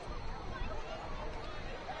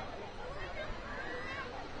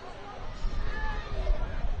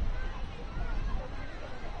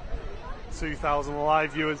 "2,000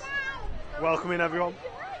 live viewers. Welcoming everyone.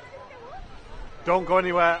 Don't go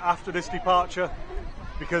anywhere after this departure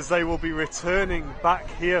because they will be returning back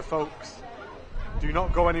here, folks. Do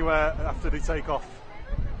not go anywhere after they take off."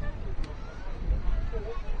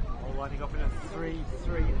 All lining up in a 3,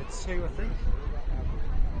 3 and a 2, I think.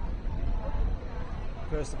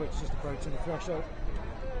 First of which just approaching the threshold.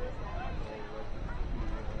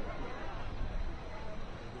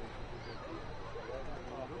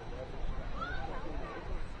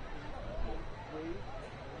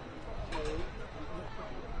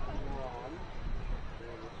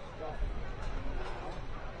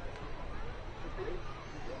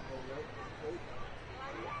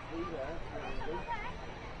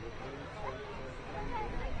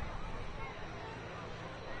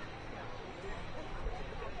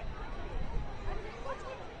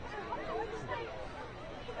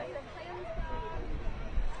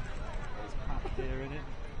 Here in it.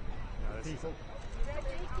 People.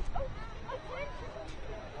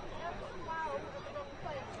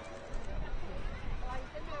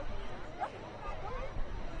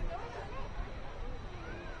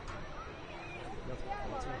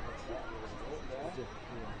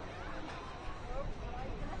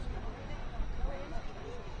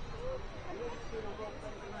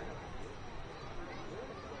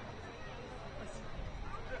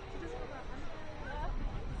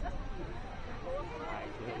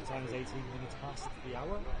 The time is 18 minutes past the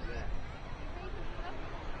hour.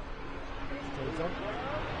 Straight on.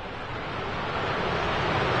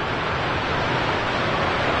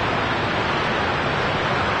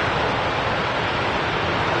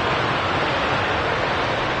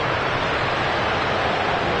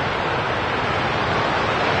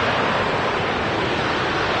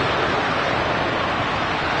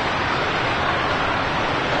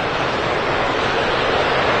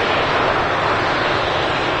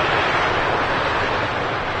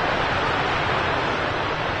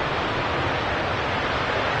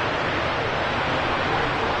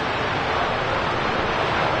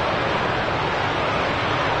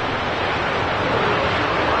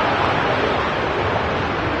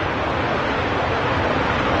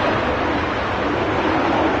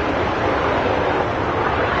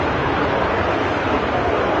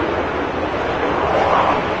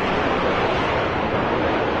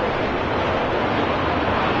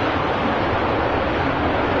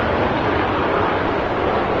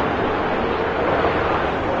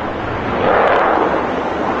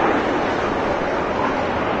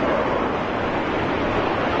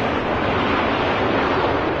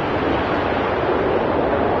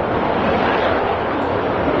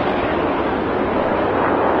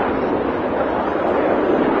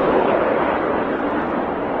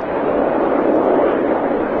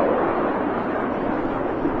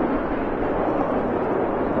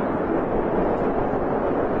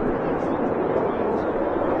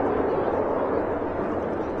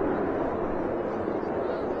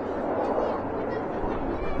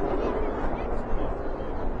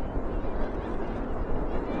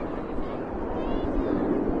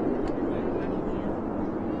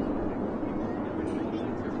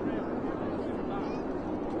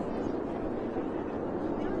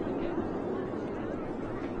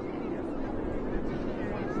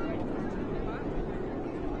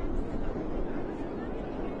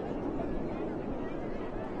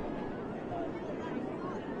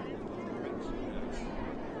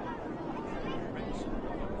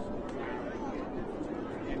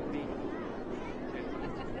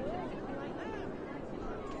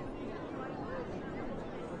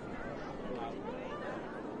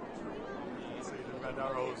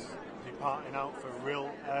 Departing out for a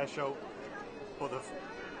real air show, but the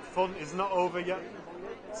fun is not over yet.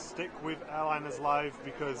 stick with Airliners Live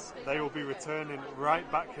because they will be returning right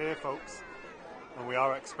back here, folks. And we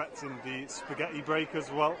are expecting the spaghetti break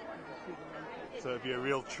as well. So it'll be a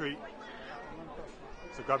real treat.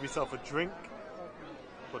 So grab yourself a drink,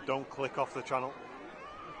 but don't click off the channel,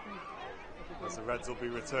 as the Reds will be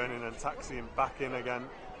returning and taxiing back in again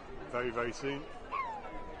very, very soon.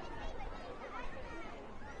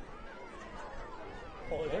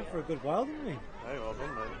 Well, it went for a good while, didn't we? Hey, well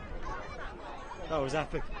done, mate. That was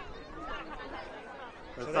epic.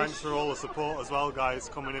 And thanks for all the support as well, guys,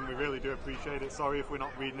 coming in. We really do appreciate it. Sorry if we're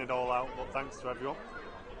not reading it all out, but thanks to everyone.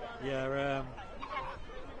 Yeah,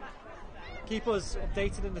 keep us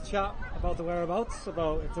updated in the chat about the whereabouts,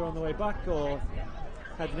 about if they're on the way back or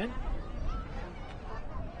heading in.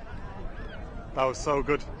 That was so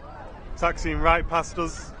good. Taxiing right past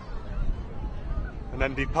us and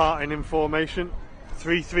then departing in formation.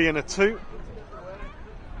 3, 3 and a 2.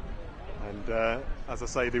 And as I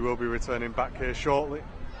say, they will be returning back here shortly.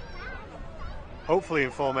 Hopefully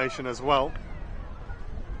in formation as well.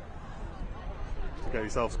 So get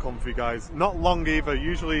yourselves comfy, guys. Not long either.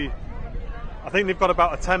 Usually, I think they've got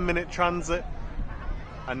about a 10-minute transit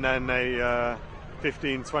and then a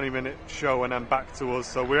 15-20 minute show and then back to us.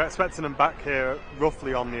 So we're expecting them back here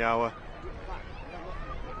roughly on the hour.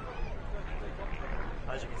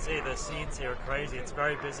 As you can see, the scenes here are crazy. It's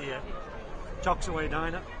very busy here. Chocks Away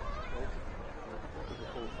Diner.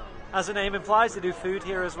 As the name implies, they do food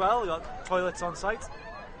here as well. We've got toilets on site.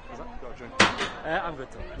 Got a drink? I'm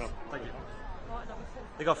good, Tom. No. Thank you.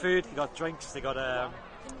 They got food, they got drinks, they got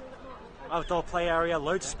outdoor play area,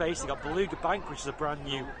 loads of space. They got Beluga Bank, which is a brand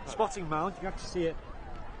new spotting mount. You can actually see it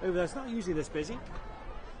over there. It's not usually this busy,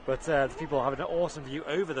 but the people have an awesome view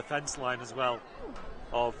over the fence line as well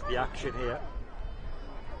of the action here.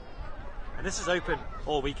 And this is open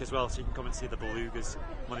all week as well, so you can come and see the Belugas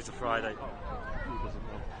Monday to Friday.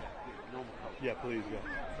 Yeah, please, yeah.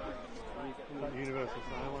 That Universal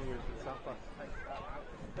Sign Language in South.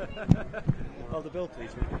 Oh, the bill,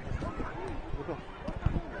 please.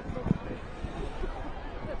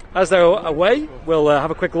 As they're away, we'll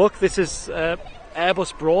have a quick look. This is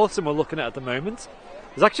Airbus Broughton we're looking at the moment.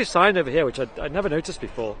 There's actually a sign over here which I'd never noticed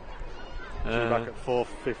before. Back at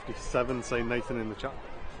 4:57, saying Nathan in the chat.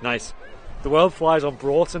 Nice. The world flies on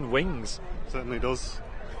Broughton wings. Certainly does.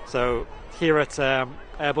 So here at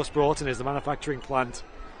Airbus Broughton is the manufacturing plant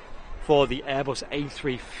for the Airbus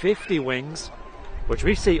A380 wings, which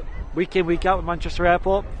we see week in, week out at Manchester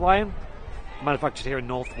Airport flying. Manufactured here in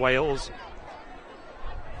North Wales.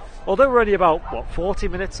 Although we're only about, 40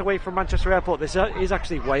 minutes away from Manchester Airport, this is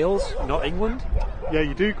actually Wales, not England. Yeah,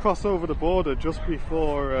 you do cross over the border just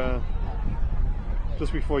before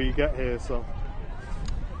you get here, so.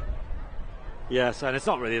 Yes, and it's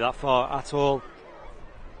not really that far at all.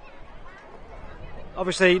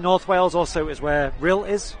 Obviously, North Wales also is where RIL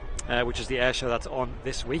is, which is the air show that's on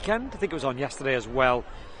this weekend. I think it was on yesterday as well.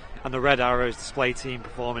 And the Red Arrows display team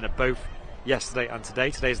performing at both yesterday and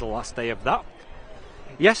today. Today's the last day of that.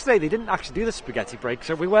 Yesterday they didn't actually do the spaghetti break,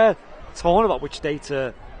 so we were torn about which day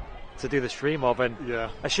to do the stream of. And yeah,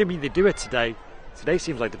 assuming they do it today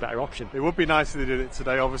seems like the better option. It would be nice if they did it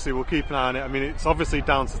today. Obviously, we'll keep an eye on it. I mean, it's obviously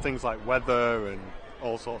down to things like weather and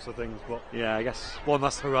all sorts of things, but yeah, I guess one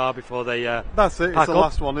last hurrah before they that's it. It's the up.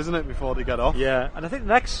 last one, isn't it, before they get off? Yeah, and I think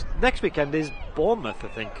next weekend is Bournemouth, I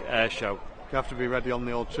think, air show. You have to be ready on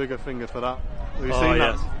the old trigger finger for that. Have you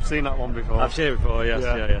seen that one before? I've seen it before, yes.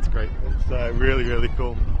 Yeah, it's great. It's really, really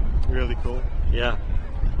cool. Really cool. Yeah.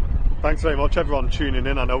 Thanks very much, everyone, tuning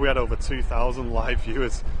in. I know we had over 2,000 live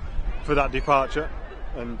viewers for that departure,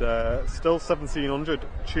 and still 1,700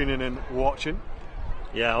 tuning in, watching.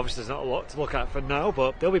 Yeah, obviously there's not a lot to look at for now,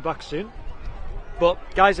 but they'll be back soon. But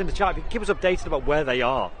guys in the chat, if you can keep us updated about where they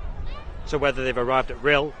are, so whether they've arrived at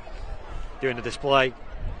RIL, doing the display,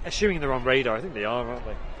 assuming they're on radar. I think they are, aren't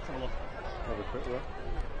they? Let's have a look. Have a quick look.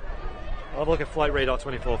 I'll have a look at Flight Radar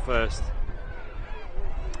 24 first,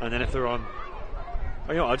 and then if they're on,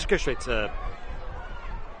 I'll just go straight to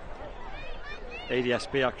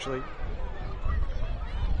ADSB actually.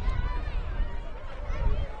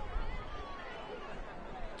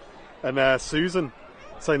 And Susan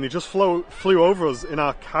saying they just flew over us in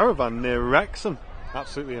our caravan near Wrexham.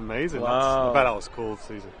 Absolutely amazing. Wow. I bet that was cool,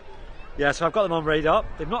 Susan. Yeah, so I've got them on radar.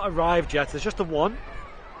 They've not arrived yet. There's just the one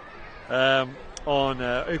on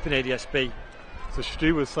Open ADSB. So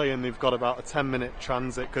Stu was saying they've got about a 10-minute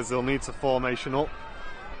transit because they'll need to formation up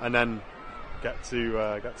and then get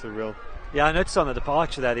to RIL. Yeah, I noticed on the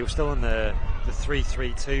departure there they were still in the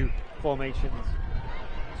 3-3-2 formations.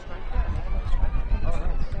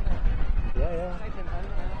 Yeah.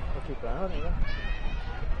 I'll keep an eye on it, yeah.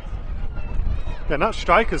 Yeah, and that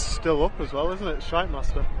striker's still up as well, isn't it? Strike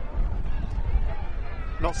Master.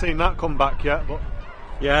 Not seen that come back yet, but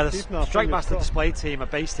yeah, the keeping our Strike fingers Master crossed. display team are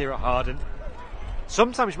based here at Hawarden.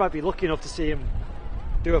 Sometimes you might be lucky enough to see him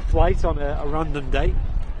do a flight on a random day.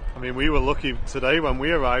 I mean, we were lucky today when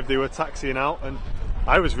we arrived. They were taxiing out, and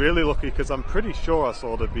I was really lucky because I'm pretty sure I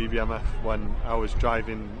saw the BBMF when I was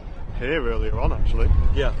driving here earlier on, actually.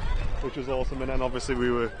 Yeah. Which was awesome. And then obviously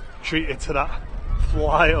we were treated to that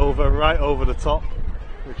flyover right over the top,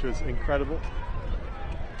 which was incredible.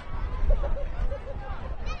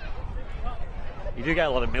 You do get a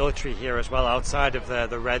lot of military here as well, outside of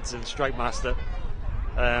the Reds and Strike Master.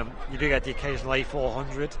 You do get the occasional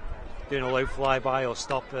A400 doing a low flyby or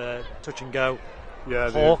stop, touch and go.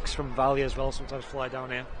 Yeah, Hawks from Valley as well sometimes fly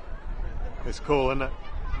down here. it's cool, isn't it?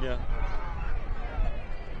 Yeah.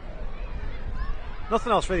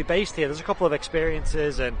 Nothing else really based here. There's a couple of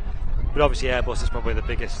experiences, but obviously Airbus is probably the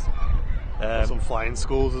biggest. Some flying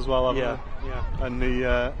schools as well, haven't yeah. they? And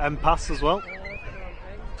the M-Pass as well.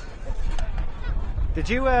 Did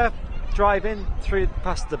you drive in through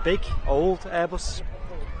past the big old Airbus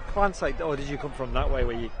plant, or did you come from that way?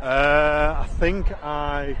 Where you? I think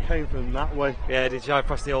I came from that way. Yeah, did you drive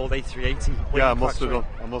past the old A380? Yeah, I must have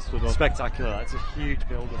done. Spectacular. That's a huge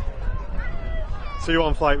building. See you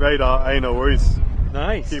on flight radar. Hey, no worries.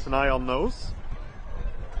 Nice. Keep an eye on those.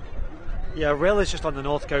 Yeah, Rill is just on the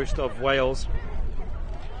north coast of Wales.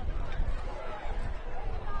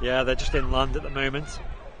 Yeah, they're just inland at the moment.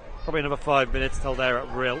 Probably another 5 minutes till they're at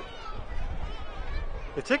Rill.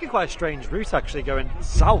 They've taken quite a strange route, actually, going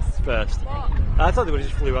south first. I thought they would have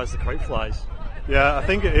just flew as the crow flies. Yeah, I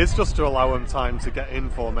think it is just to allow them time to get in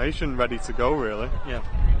formation, ready to go, really. Yeah.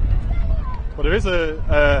 But there is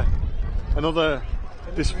another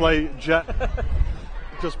display jet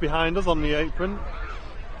just behind us on the apron.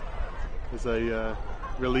 There's a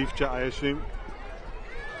relief jet, I assume.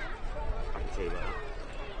 I can tell you about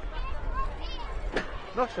that.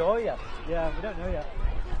 Not sure yet. Yeah, we don't know yet.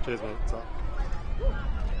 Cheers, mate. Top.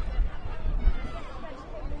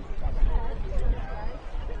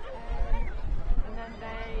 And then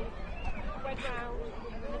they went round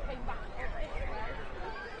and then they came back.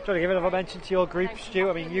 Trying to give another mention to your group, Stu.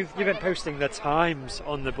 I mean, you've been posting the times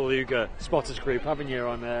on the Beluga Spotters group, haven't you,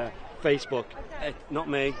 on Facebook? Not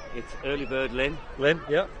me, it's Early Bird Lynn. Lynn,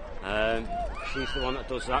 yep. She's the one that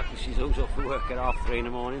does that because she's always up for work at 3:30 in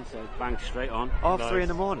the morning, so bang straight on. 3:30 in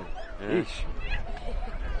the morning? Yeah. Yeesh.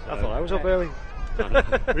 I thought I was up early.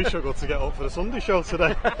 We struggled to get up for the Sunday show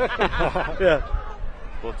today. Yeah.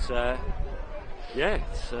 But yeah,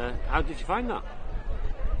 it's, how did you find that?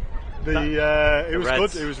 It was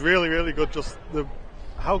Reds. good. It was really, really good. Just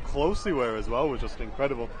how close they were as well was just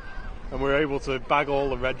incredible. And we were able to bag all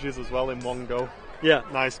the Regis as well in one go. Yeah.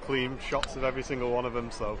 Nice, clean shots of every single one of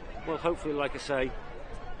them. So Well, hopefully, like I say,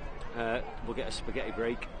 we'll get a spaghetti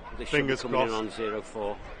break. They should Fingers be coming crossed. in on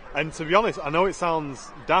 04. And to be honest, I know it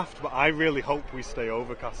sounds daft, but I really hope we stay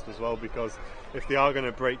overcast as well, because if they are going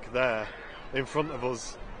to break there in front of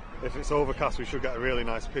us, if it's overcast, we should get a really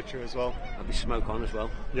nice picture as well. There'll be smoke on as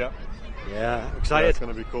well. Yeah. Yeah, Yeah, excited. it's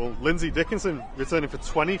going to be cool. Lindsay Dickinson returning for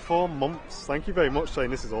 24 months. Thank you very much,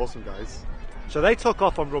 saying this is awesome, guys. So they took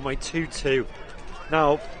off on runway 22.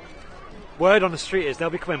 Now, word on the street is they'll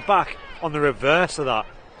be coming back on the reverse of that.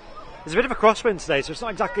 There's a bit of a crosswind today, so it's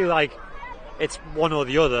not exactly like it's one or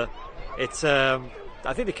the other. It's I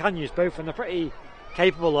think they can use both, and they're pretty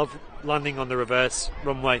capable of landing on the reverse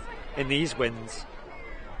runway in these winds,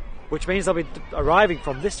 which means they'll be arriving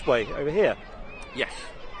from this way over here. Yes.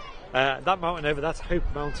 That mountain over, that's Hope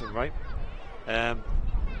Mountain, right? And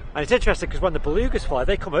it's interesting because when the Belugas fly,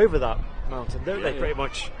 they come over that mountain, don't they? Yeah. Pretty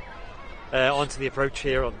much onto the approach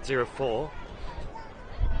here on 04.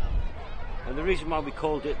 And the reason why we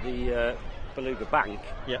called it the Beluga Bank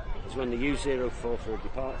Yeah. is when they use 04 for a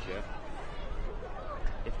departure,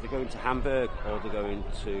 if they're going to Hamburg or they're going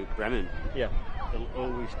to Bremen, Yeah. they'll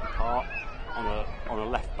always depart on a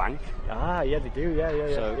left bank. Ah, yeah, they do. Yeah.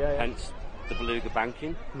 So yeah. hence the Beluga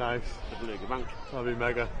banking, Nice. the Beluga Bank. That'll be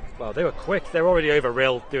mega. Well, they were quick. They're already over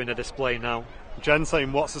Rill doing a display now. Jen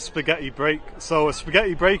saying, what's a spaghetti break? So a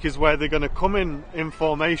spaghetti break is where they're going to come in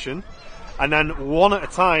formation, and then one at a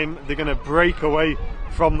time they're going to break away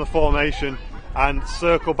from the formation and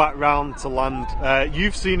circle back round to land.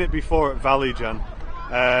 You've seen it before at Valley, Jen,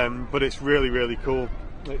 but it's really, really cool.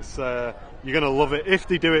 It's you're going to love it if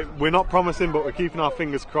they do it. We're not promising, but we're keeping our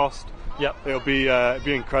fingers crossed. Yep, It'll be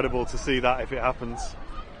incredible to see that if it happens.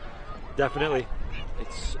 definitely.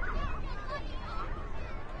 It's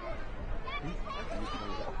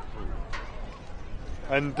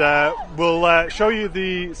And we'll show you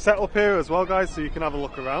the setup here as well, guys, so you can have a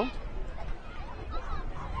look around.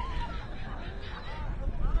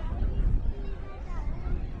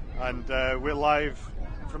 and we're live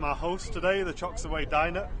from our host today, the Chocks Away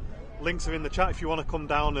Diner. Links are in the chat if you want to come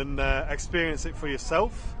down and experience it for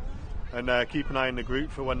yourself, and keep an eye on the group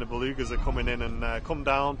for when the belugas are coming in, and come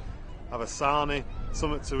down, have a sarnie,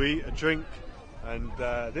 something to eat, a drink, and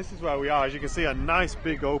this is where we are. As you can see, a nice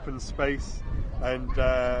big open space, and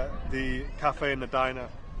the cafe and the diner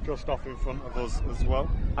just off in front of us as well.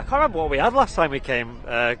 I can't remember what we had last time we came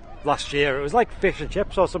last year. It was like fish and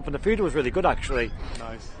chips or something. The food was really good, actually.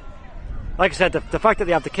 Nice. Like I said, the fact that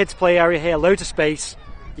they have the kids' play area here, loads of space.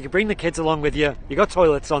 You can bring the kids along with you. You got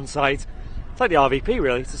toilets on site. It's like the RVP,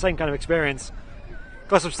 really. It's the same kind of experience.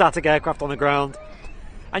 Got some static aircraft on the ground.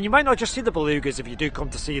 And you might not just see the belugas if you do come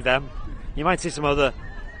to see them. You might see some other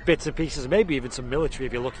bits and pieces, maybe even some military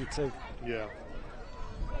if you're lucky too. Yeah.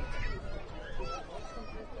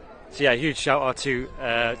 So yeah, huge shout out to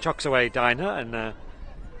Chocks Away Diner, and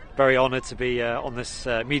very honoured to be on this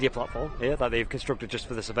media platform here that they've constructed just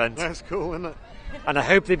for this event. That's cool, isn't it? And I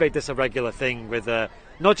hope they make this a regular thing with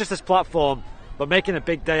not just this platform, but making a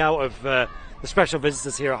big day out of the special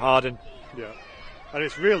visitors here at Hawarden. Yeah, and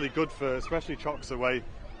it's really good for especially Chocks Away.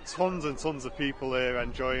 Tons and tons of people here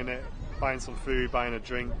enjoying it, buying some food, buying a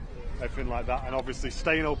drink, everything like that, and obviously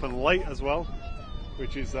staying open late as well,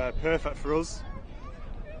 which is perfect for us.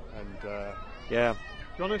 And yeah.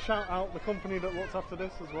 Do you want to shout out the company that looks after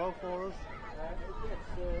this as well for us?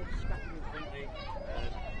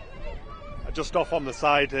 Just off on the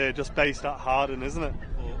side here, just based at Hawarden, isn't it?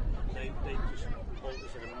 They just hold us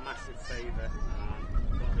in a massive favour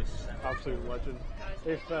and got this set up. Absolute legend.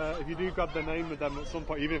 If you do grab their name with them at some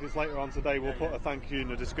point, even if it's later on today, we'll put a thank you in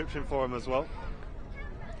the description for them as well.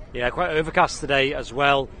 Yeah, quite overcast today as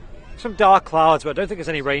well. Some dark clouds, but I don't think there's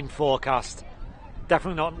any rain forecast.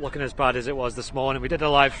 Definitely not looking as bad as it was this morning. We did a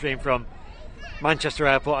live stream from Manchester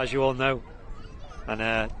Airport, as you all know,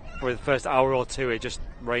 and for the first hour or two it just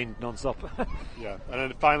rained non-stop. Yeah, and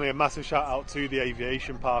then finally a massive shout out to the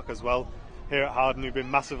aviation park as well here at Hawarden, who've been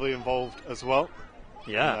massively involved as well.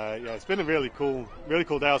 Yeah. Yeah, it's been a really cool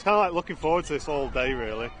day. I was kind of like looking forward to this all day,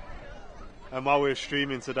 really. And while we were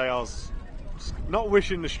streaming today, I was not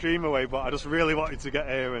wishing the stream away, but I just really wanted to get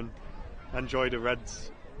here and enjoy the Reds.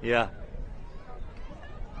 Yeah.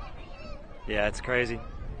 Yeah, it's crazy.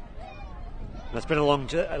 And it's been a long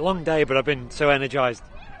day, but I've been so energised.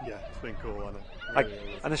 Yeah, it's been cool, hasn't it?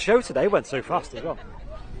 Really, and the show today went so fast as well.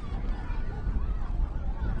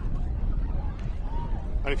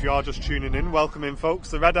 And if you are just tuning in, welcome in, folks.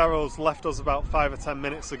 The Red Arrows left us about 5 or 10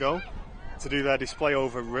 minutes ago to do their display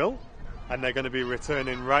over Rill, and they're going to be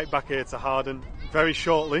returning right back here to Hawarden very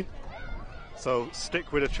shortly. So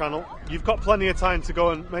stick with the channel. You've got plenty of time to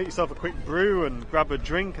go and make yourself a quick brew and grab a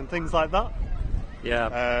drink and things like that.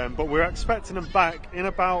 Yeah. But we're expecting them back in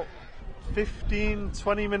about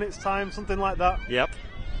 15-20 minutes time, something like that. Yep.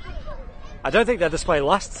 I don't think their display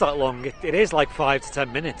lasts that long. It is like 5 to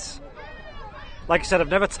 10 minutes. Like I said, I've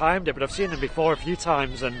never timed it, but I've seen them before a few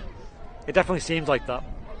times, and it definitely seems like that.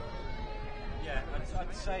 Yeah,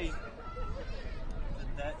 I'd say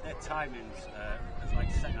that their timings is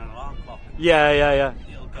like setting an alarm clock. Yeah.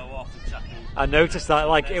 It'll go off exactly. I noticed that.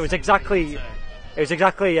 Like it was exactly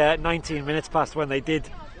 19 minutes past when they did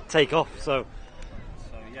take off. So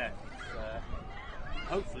yeah,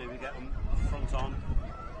 hopefully we get them front on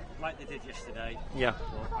like they did yesterday. Yeah.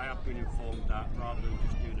 But I have been informed that rather than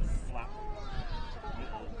just doing a flat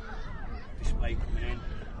little display coming in,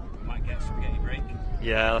 we might get a spaghetti break.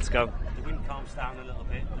 Yeah, let's go. If the wind calms down a little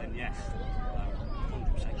bit, then yes,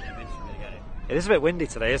 100% convinced we're going to get it. It is a bit windy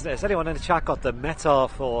today, isn't it? Has anyone in the chat got the METAR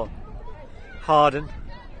for Hawarden?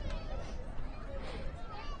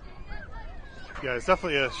 Yeah, it's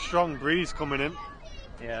definitely a strong breeze coming in.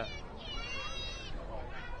 Yeah.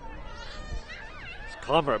 It's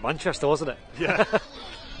calmer at Manchester, wasn't it? Yeah.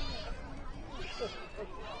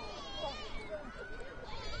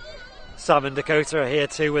 Sam and Dakota are here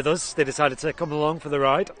too with us. They decided to come along for the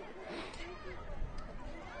ride.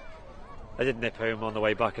 I did nip home on the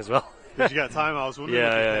way back as well. Did you get time? I was wondering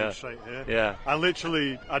if you came straight here. Yeah.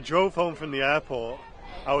 I drove home from the airport.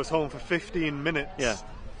 I was home for 15 minutes. Yeah.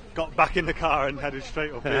 Got back in the car and headed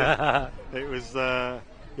straight up here. It was,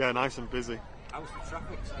 nice and busy. How was the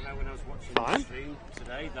traffic? So I know when I was watching the stream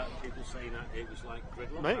today that people saying that it was like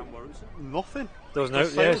gridlock around Warrington. Nothing. There was no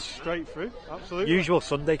straight through. Absolutely. Usual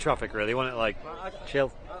Sunday traffic, really, wasn't it? Like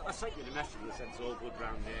chill. I sent you the message and said it's all good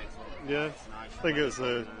round here. So yeah. It's nice. I think it was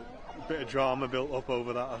a bit of drama built up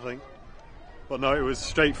over that. I think. But no, it was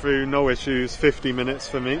straight through, no issues. 50 minutes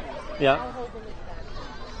for me. Yeah.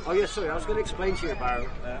 Oh yeah, sorry, I was going to explain to you about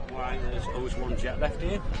why there's always one jet left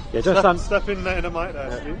here. Yeah, just step in there in a mic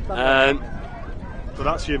there, Steve. So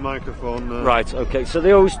that's your microphone there. Right, okay, so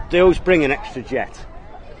they always bring an extra jet.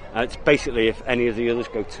 It's basically if any of the others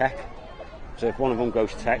go tech. So if one of them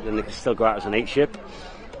goes tech, then they can still go out as an 8 ship.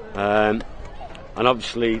 And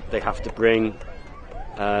obviously they have to bring,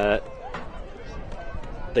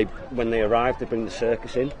 when they arrive, they bring the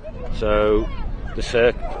circus in. So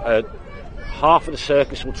the half of the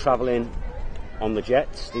circus will travel in on the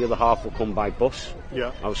jets, the other half will come by bus.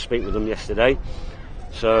 Yeah. I was speaking with them yesterday.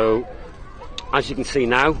 So as you can see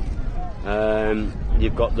now,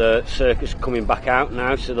 you've got the circus coming back out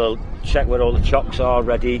now, so they'll check where all the chocks are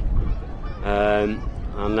ready,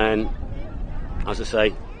 and then, as I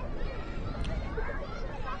say,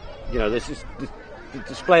 you know, the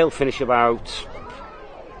display will finish about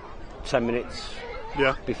 10 minutes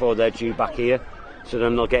before they're due back here, so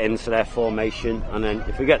then they'll get into their formation, and then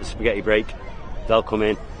if we get the spaghetti break, they'll come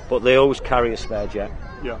in, but they always carry a spare jet.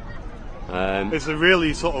 Yeah. It's a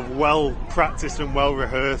really sort of well practiced and well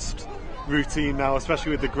rehearsed routine now,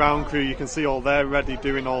 especially with the ground crew. You can see all they're ready,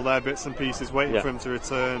 doing all their bits and pieces, waiting for them to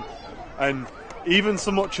return. And even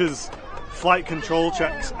so much as flight control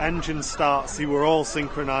checks, engine starts, they were all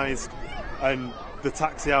synchronised, and the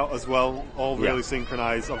taxi out as well, all really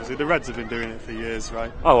synchronised. Obviously the Reds have been doing it for years,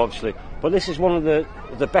 right? Oh, obviously. But this is one of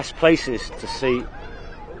the best places to see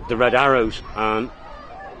the Red Arrows, and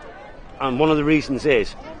one of the reasons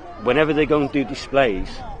is whenever they go and do displays,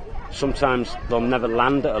 sometimes they'll never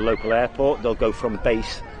land at a local airport. They'll go from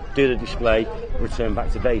base, do the display, return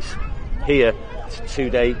back to base. Here, it's a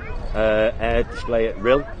 2-day air display at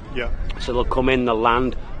Rill. Yeah. So they'll come in, they'll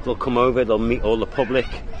land, they'll come over, they'll meet all the public,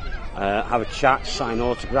 have a chat, sign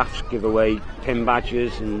autographs, give away pin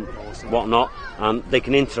badges and whatnot, and they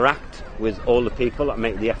can interact with all the people that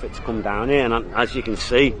make the effort to come down here. And as you can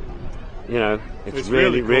see, you know, it's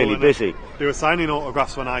really, cool, really busy. They were signing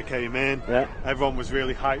autographs when I came in. Yeah. Everyone was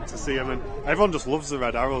really hyped to see them, and everyone just loves the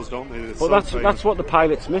Red Arrows, don't they? But that's what the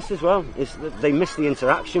pilots miss as well, is that they miss the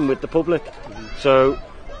interaction with the public. So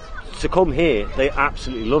to come here, they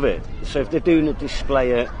absolutely love it. So if they're doing a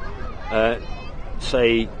display at,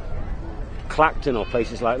 say, Clacton or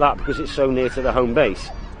places like that, because it's so near to the home base,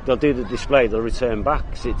 they'll do the display, they'll return back,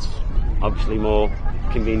 because it's obviously more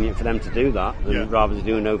convenient for them to do that than rather than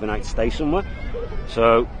do an overnight stay somewhere.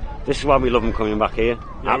 So this is why we love them coming back here.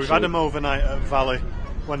 Yeah, we've had them overnight at Valley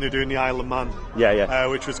when they're doing the Isle of Man,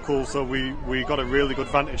 which was cool. So we got a really good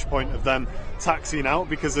vantage point of them taxiing out,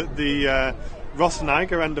 because at the Ross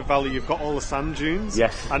Niger end of Valley you've got all the sand dunes,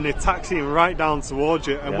 and they're taxiing right down towards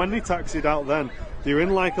you, and when they taxied out then, they were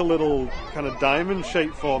in like a little kind of diamond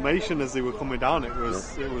shaped formation as they were coming down. It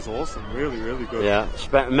was awesome, really, really good. Yeah,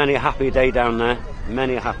 spent many a happy day down there,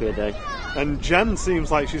 many a happier day. And Jen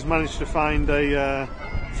seems like she's managed to find a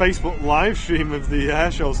Facebook live stream of the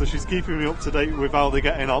air show, so she's keeping me up to date with how they're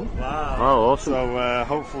getting on. Wow. Oh, awesome. So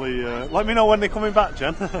hopefully, let me know when they're coming back,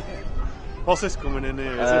 Jen. What's this coming in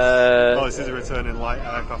here? This is a returning light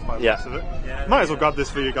aircraft by the looks of it. Might as well grab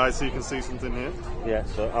this for you guys so you can see something here. Yeah,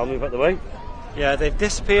 so I'll move out the way. Yeah, they've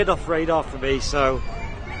disappeared off radar for me, so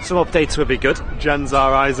some updates would be good. Jen's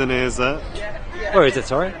our eyes and ears there. Where is it,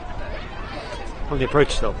 sorry? On the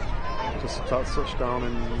approach still. Just about touch down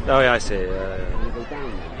in... Oh yeah, I see.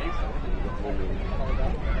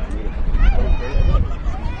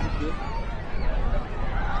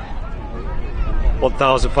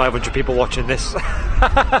 1,500 people watching this.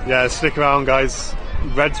 Yeah, stick around guys.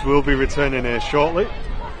 Reds will be returning here shortly.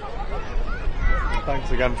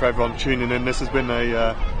 Thanks again for everyone tuning in. This has been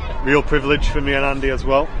a real privilege for me and Andy as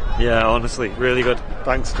well. Yeah, honestly, really good.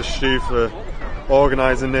 Thanks to Stu for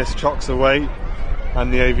organising this, Chocks Away,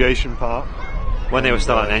 and the aviation part. When they were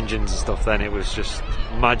starting engines and stuff, then it was just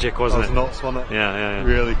magic, wasn't it? That was nuts, wasn't it? Yeah.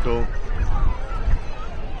 Really cool.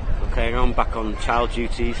 Okay, I'm back on child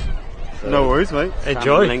duties. So no worries, mate.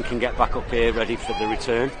 Enjoy. Link can get back up here ready for the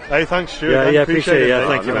return. Hey, thanks, Stu. Yeah, appreciate it. Yeah,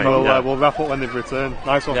 thank you, mate. We'll wrap up when they've returned.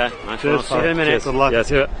 Nice one. Yeah, nice Cheers. one. See you in a minute. Cheers, lad. Yeah,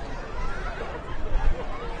 see you.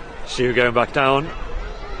 Stu going back down.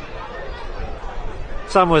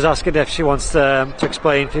 Sam was asking if she wants to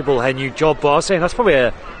explain people her new job, but I was saying that's probably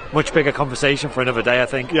a much bigger conversation for another day, I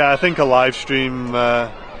think. Yeah, I think a live stream,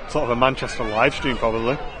 sort of a Manchester live stream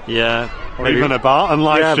probably. Yeah. Or maybe even a Barton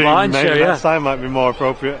live stream. Barton maybe show, next time might be more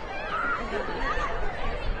appropriate.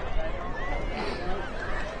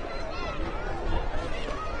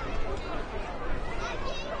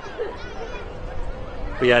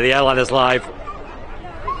 But yeah, the Airliners Live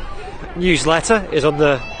newsletter is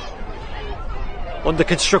under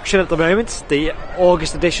construction at the moment. The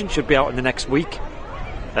August edition should be out in the next week.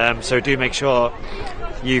 So do make sure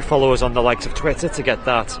you follow us on the likes of Twitter to get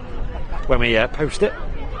that when we post it.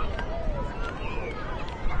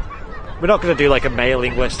 we're not going to do like a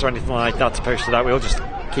mailing list or anything like that to post it out. We'll just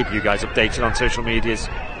keep you guys updated on social medias.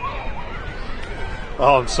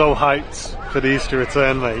 Oh, I'm so hyped for these to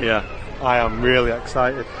return, mate. Yeah. I am really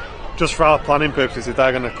excited. Just for our planning purposes, if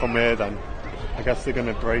they're going to come here, then I guess they're going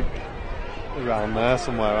to break around there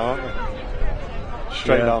somewhere, aren't they?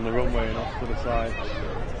 Straight down the runway and off to the side.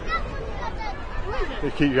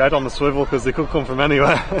 You keep your head on the swivel because they could come from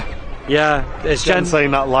anywhere. Yeah, it's Jen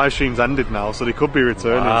saying that live stream's ended now, so they could be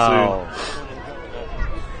returning soon.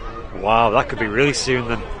 Wow, that could be really soon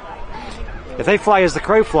then. If they fly as the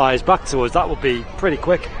crow flies back to us, that would be pretty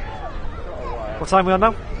quick. What time are we on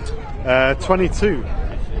now? 22.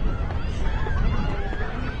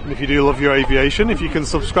 And if you do love your aviation, if you can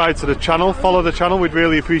subscribe to the channel, follow the channel, we'd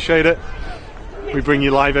really appreciate it. We bring you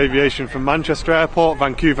live aviation from Manchester Airport,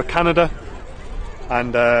 Vancouver, Canada,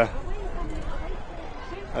 and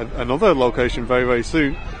another location very, very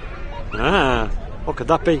soon. What could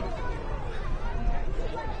that be?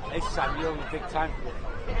 Hey Sam, you're having a big time for this.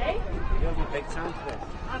 Hey? You're having a big time for this.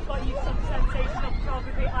 I've got you some sensational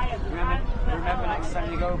photography. Remember next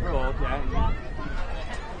time you go abroad, yeah?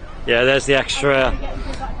 Yeah, there's the extra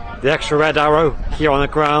red arrow here on the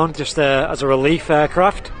ground, just as a relief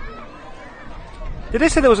aircraft. Did they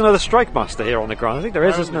say there was another strike master here on the ground? I think there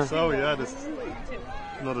is, isn't there? So yeah, there's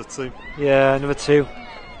another two. Yeah, another two.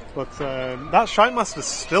 But that strike master's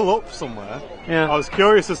still up somewhere. Yeah. I was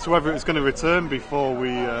curious as to whether it was going to return before we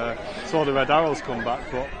saw the red arrows come back,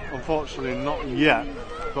 but unfortunately not yet.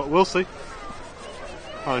 But we'll see.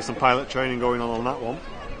 Probably some pilot training going on that one.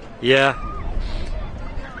 Yeah.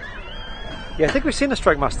 Yeah, I think we've seen the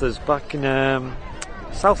strike masters back in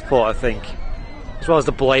Southport, I think. As well as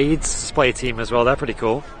the Blades display team as well. They're pretty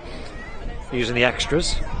cool. Using the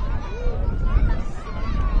extras.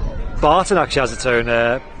 Barton actually has its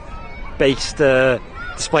own based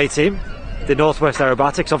display team. The Northwest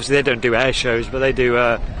Aerobatics, obviously they don't do air shows, but they do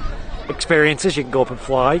experiences. You can go up and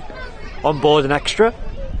fly on board an extra.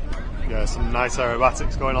 Yeah, some nice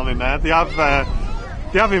aerobatics going on in there. They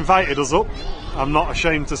have invited us up. I'm not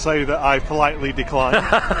ashamed to say that I politely declined.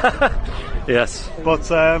 Yes.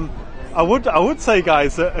 But I would say,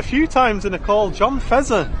 guys, that a few times in a call, John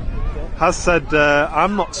Fezzer has said,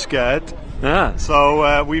 I'm not scared. Yeah.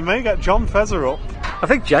 So we may get John Fezzer up. I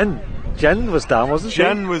think Jen was down, wasn't she?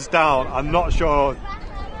 Jen was down. I'm not sure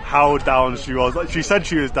how down she was. She said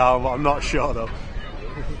she was down, but I'm not sure though.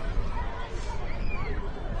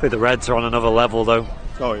 I think the Reds are on another level though.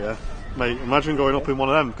 Oh yeah. Mate, imagine going up in one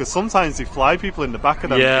of them, because sometimes they fly people in the back of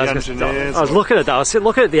them, yeah, the engineers. I was looking at that. I was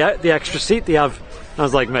looking at the extra seat they have. And I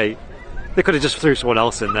was like, mate, they could have just threw someone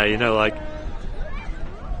else in there, you know, like.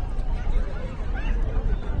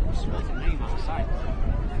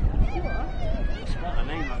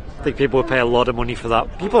 I think people would pay a lot of money for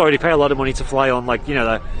that. People already pay a lot of money to fly on, like, you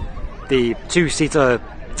know, the two-seater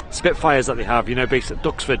Spitfires that they have, you know, based at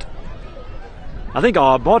Duxford. I think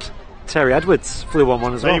our mod, Terry Edwards, flew on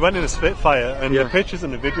one as well. He went in a Spitfire, and the pictures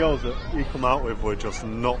and the videos that he come out with were just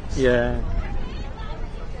nuts. Yeah.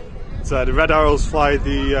 So the Red Arrows fly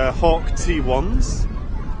the Hawk T1s.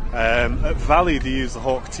 At Valley they use the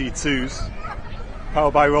Hawk T2s,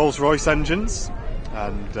 powered by Rolls-Royce engines,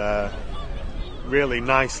 and really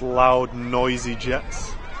nice, loud, noisy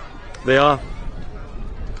jets. They are.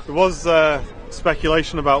 There was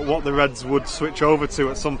speculation about what the Reds would switch over to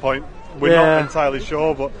at some point. We're not entirely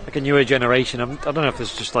sure, but like a newer generation. I don't know if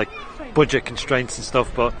there's just like budget constraints and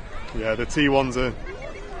stuff, but yeah, the T1s are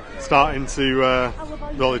starting to.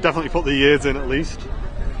 Well, they definitely put the years in at least.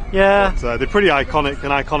 Yeah, but, they're pretty iconic,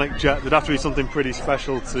 an iconic jet. There'd have to be something pretty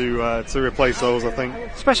special to replace those, I think.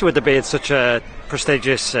 Especially with there being such a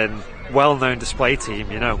prestigious and well-known display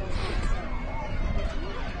team, you know.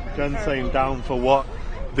 Jen saying down for what?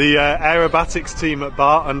 The aerobatics team at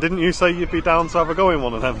Barton. Didn't you say you'd be down to have a go in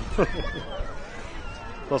one of them?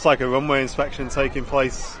 Looks like a runway inspection taking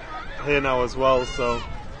place here now as well, so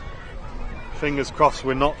fingers crossed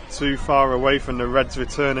we're not too far away from the Reds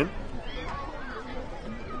returning.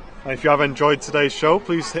 And if you have enjoyed today's show,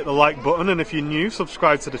 please hit the like button, and if you're new,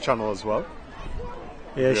 subscribe to the channel as well.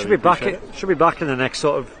 Yeah, really should be back in the next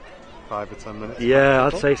sort of 5 or 10 minutes. Yeah,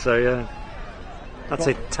 I'd say so. Yeah, I'd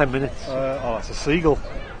say 10 minutes. Oh, it's a seagull.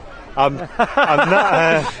 I'm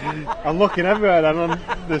looking everywhere, and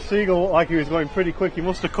the seagull looked like he was going pretty quick. He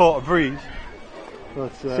must have caught a breeze.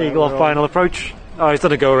 But, seagull off final approach. Oh, he's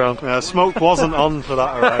done a go around. Smoke wasn't on for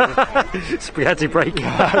that arrival. Spaghetti break.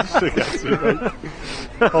 Spaghetti break.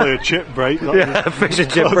 Probably a chip break. Yeah, fish and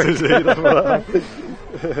chip break.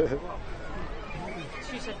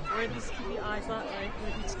 She said, really just keep your eyes that way,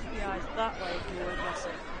 really just keep your eyes that way if you weren't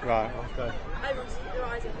guessing. Right, okay. Everyone just keep your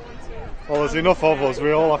eyes in one, two. Well, there's enough of us,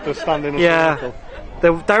 we all have to stand in a Yeah. circle.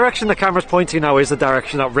 The direction the camera's pointing now is the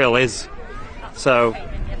direction that Rill is. So,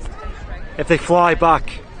 if they fly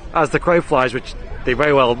back as the crow flies, which they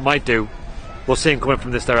very well might do, we'll see them coming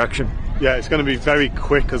from this direction. Yeah, it's going to be very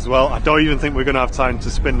quick as well. I don't even think we're going to have time to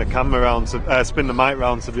spin the camera round, spin the mic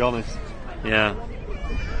round, to be honest. Yeah.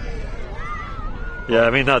 Yeah, I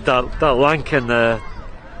mean that Lank and the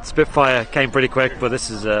Spitfire came pretty quick, but this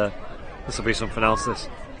will be something else. This.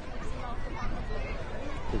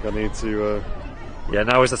 I think I need to. Yeah,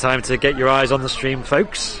 now is the time to get your eyes on the stream,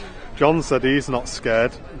 folks. John said he's not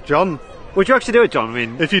scared. John, would you actually do it, John? I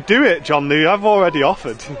mean, if you do it, John, they have already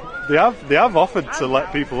offered. They have offered to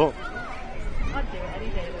let people up. I'd do it any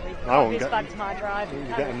day of the week. I won't It's get- back to my drive.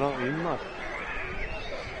 You're getting that, you mad.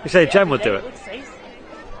 you say Jen would do it. Looks safe.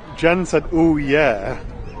 Jen said, "Oh yeah."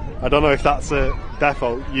 I don't know if that's a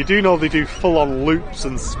defo. You do know they do full-on loops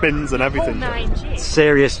and spins and Oh, everything. 9G.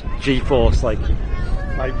 Serious G-force, like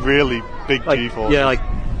really big like G-force. yeah, like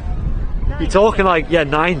you're talking like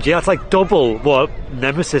 9G. That's like double what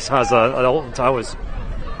Nemesis has at Alton Towers.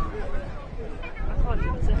 I can't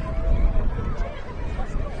use it.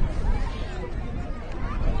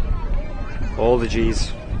 All the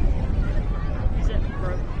G's. Is it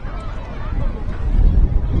broke?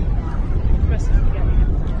 Rest of it,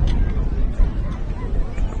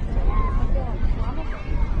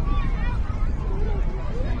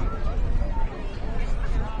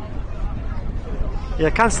 Yeah,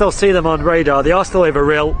 I can still see them on radar. They are still over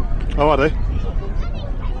Rill. Oh, are they?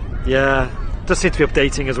 Yeah, does seem to be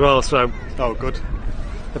updating as well. So Oh, good.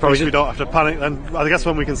 they're At probably least we don't have to panic then. I guess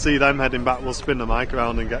when we can see them heading back, we'll spin the mic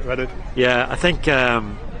around and get ready. yeah, I think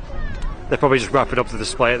they're probably just wrapping up the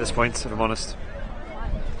display at this point. If I'm honest.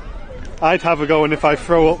 I'd have a go, and if I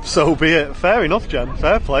throw up, so be it. Fair enough, Jen.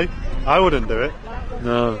 Fair play. I wouldn't do it.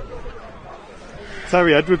 No.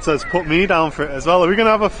 Terry Edwards says, put me down for it as well. Are we going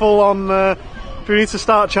to have a full-on... do we need to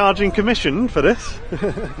start charging commission for this?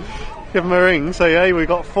 Give them a ring, say, hey, we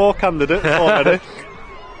got 4 candidates already.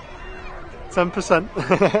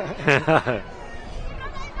 10%.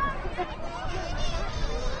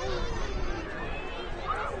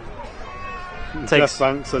 Jeff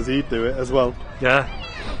Banks says he'd do it as well. Yeah.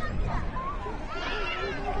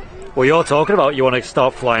 Well, you're talking about you want to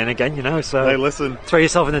start flying again, you know, so Hey, listen, throw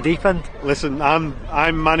yourself in the deep end.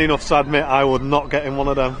 I'm man enough to admit I would not get in one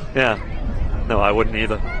of them. Yeah. No, I wouldn't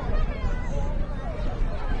either.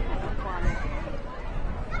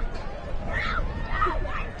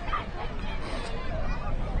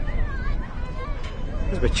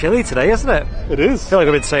 It's a bit chilly today, isn't it? It is. I feel like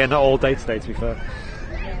I've been saying that all day today, to be fair.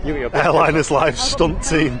 You get your Airliners Live stunt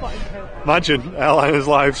team. Imagine Airliners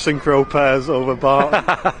Live synchro pairs over Bart.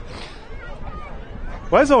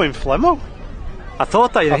 Where's Owen Flemmo? I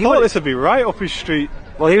thought that. I he thought was, this would be right up his street.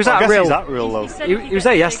 well, he was I at guess Real. he's at Real though. He was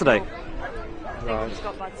there yesterday. I think he's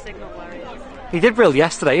got bad signal where he is. He did Real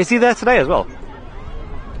yesterday. Is he there today as well?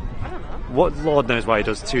 I don't know. What Lord knows why he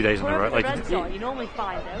does 2 days in a row. Wherever the Like, Reds are, you normally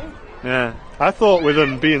find out. yeah, I thought with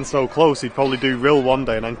them being so close, he'd probably do Real one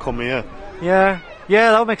day and then come here. yeah.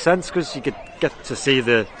 That would make sense because you could get to see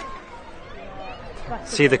the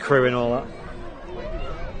crew and all that.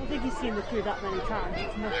 I think he's seen the crew that many times.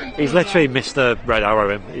 It's nothing. He's literally Mr. Red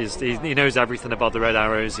Arrow. Him. He knows everything about the Red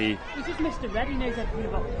Arrows. He's just Mr. Red. He knows everything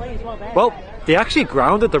about the play as well. There. Well, they actually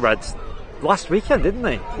grounded the Reds last weekend, didn't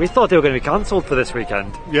they? We thought they were going to be cancelled for this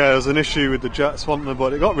weekend. Yeah, there was an issue with the Jets, wasn't there?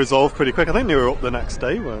 But it got resolved pretty quick. I think they were up the next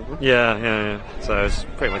day, weren't they? Yeah. So it's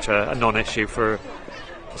pretty much a non-issue for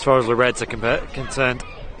as far as the Reds are concerned.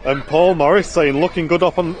 And Paul Morris saying, looking good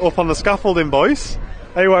up on the scaffolding, boys.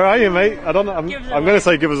 Hey, where are you, mate? I don't know. I'm going to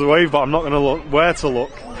say give us a wave, but I'm not going to look where to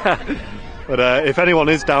look. But if anyone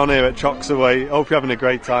is down here at Chocks Away, hope you're having a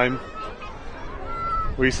great time.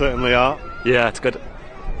 We certainly are. Yeah, it's good.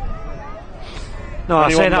 No, I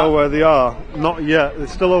say Anyone that. know where they are? Not yet. They're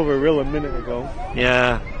still over a Rill a minute ago.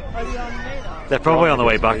 Yeah, Are we on radar? they're probably on the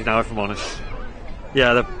way back now, if I'm honest.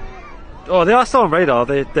 Yeah, they are still on radar.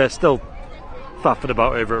 They're still faffing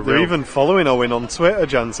about over at They're Real. even following Owen on Twitter,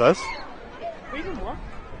 Jen says. Even what?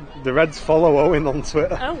 The Reds follow Owen on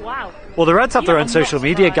Twitter. Oh wow. Well, the Reds have their Yeah, own I'm social not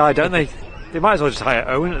media surprised. guy, don't they? They might as well just hire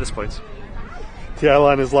Owen at this point. The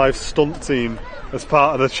Airliners Live stunt team as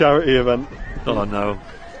part of the charity event. Oh no!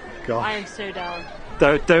 I God. am so down.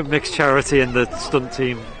 Don't mix charity and the stunt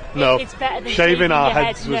team. No. It's better than Shaving our your head.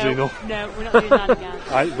 heads was No, enough. No, we're not doing that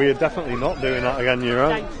again. We are definitely not doing that again, you're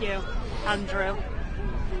right. Thank you, Andrew.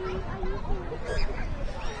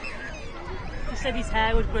 said his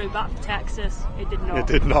hair would grow back for Texas. It did not. It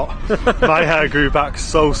did not. My hair grew back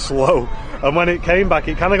so slow, and when it came back,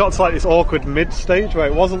 it kind of got to like this awkward mid-stage where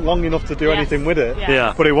it wasn't long enough to do Yes. anything with it,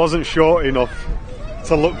 Yeah. but it wasn't short enough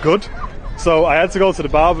to look good. So I had to go to the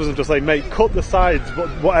barbers and just say, mate, cut the sides, but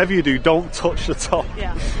whatever you do, don't touch the top.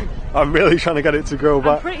 Yeah. I'm really trying to get it to grow I'm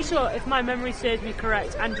back. pretty sure, if my memory serves me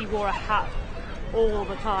correct, Andy wore a hat all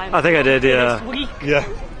the time. I think I did, yeah. This week. Yeah.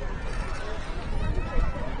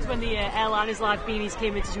 It's when the Airliners Live beanies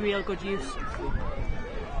came into real good use.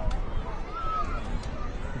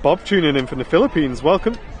 Bob tuning in from the Philippines,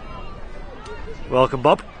 welcome. Welcome,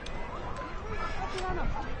 Bob.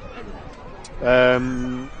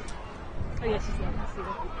 Oh yes, he's there. I see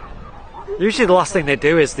that. Usually the last thing they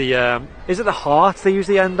do is the is it the heart they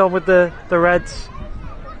usually end on with the reds?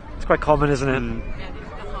 It's quite common, isn't it? Yeah, it's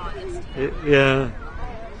the hardest. Yeah.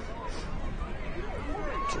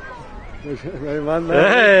 Hey, man, there.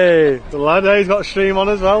 Hey. The lad there, he's got a stream on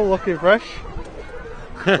as well, looking fresh.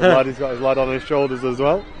 The lad, he's got his lad on his shoulders as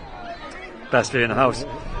well. Best view in the house.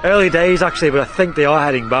 Early days actually, but I think they are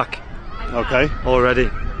heading back Okay.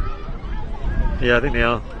 already. Yeah, I think they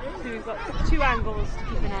are. So we've got 2 angles to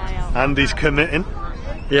keep an eye out. Andy's committing.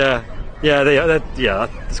 Yeah, yeah, yeah.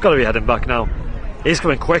 It's got to be heading back now. He's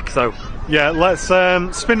coming quick though. Yeah, let's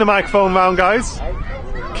spin the microphone round, guys.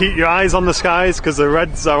 Keep your eyes on the skies because the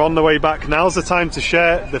Reds are on the way back. Now's the time to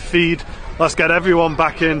share the feed. Let's get everyone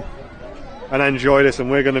back in and enjoy this, and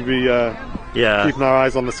we're going to be Yeah, keeping our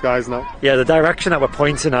eyes on the skies now. yeah. The direction that we're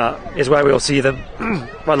pointing at is where we'll see them.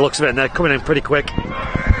 By the looks of it, and they're coming in pretty quick.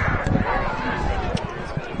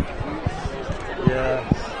 Yeah.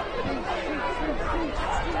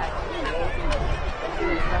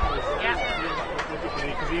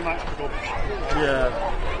 Because he might have to go. Yeah.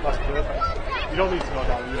 That's perfect. You don't need to go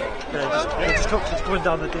down, you know. Yeah, just going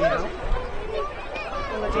down the D now.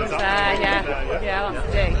 All the D's there, yeah. Yeah, that's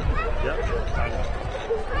the D. Yeah.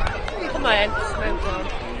 Come on, smoke on.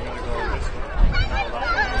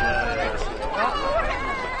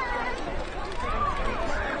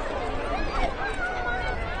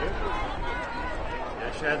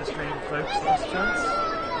 Yeah, share the stream, folks. Last chance.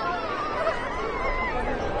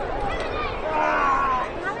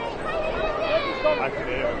 I can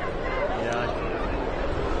hear him. Yeah, I can.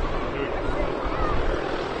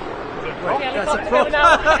 That's a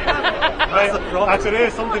prop. I could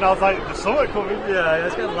hear something, I was like, there's something coming. Yeah,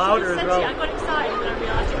 it's getting louder as well. I got excited when I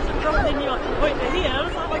realised it was a prop, and then you're like, wait, they're here. I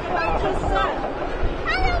was like, I'm just set.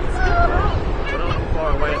 We're not far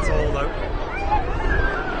away at all though.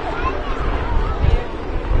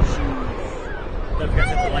 Don't forget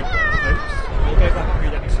to hit the like button, folks. We'll go back and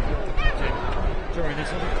read any support to continue during this.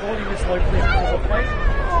 I'm recording this locally at Port Play.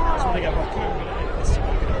 So when I get back home, I'm going to edit this up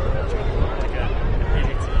and try to put together a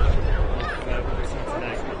PVT of what we've seen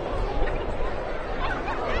today.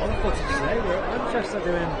 A lot of footage today. We're at Manchester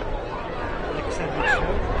doing an extended show.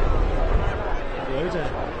 Loads of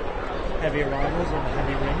heavy arrivals and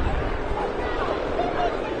heavy rain.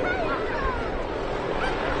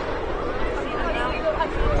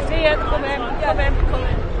 See ya, come in, come in, come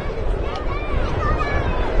in.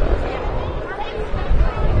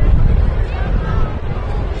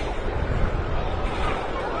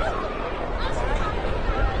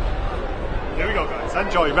 Here we go, guys.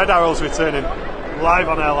 Enjoy. Red Arrow's returning live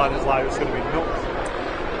on Airliners Live. It's going to be nuts.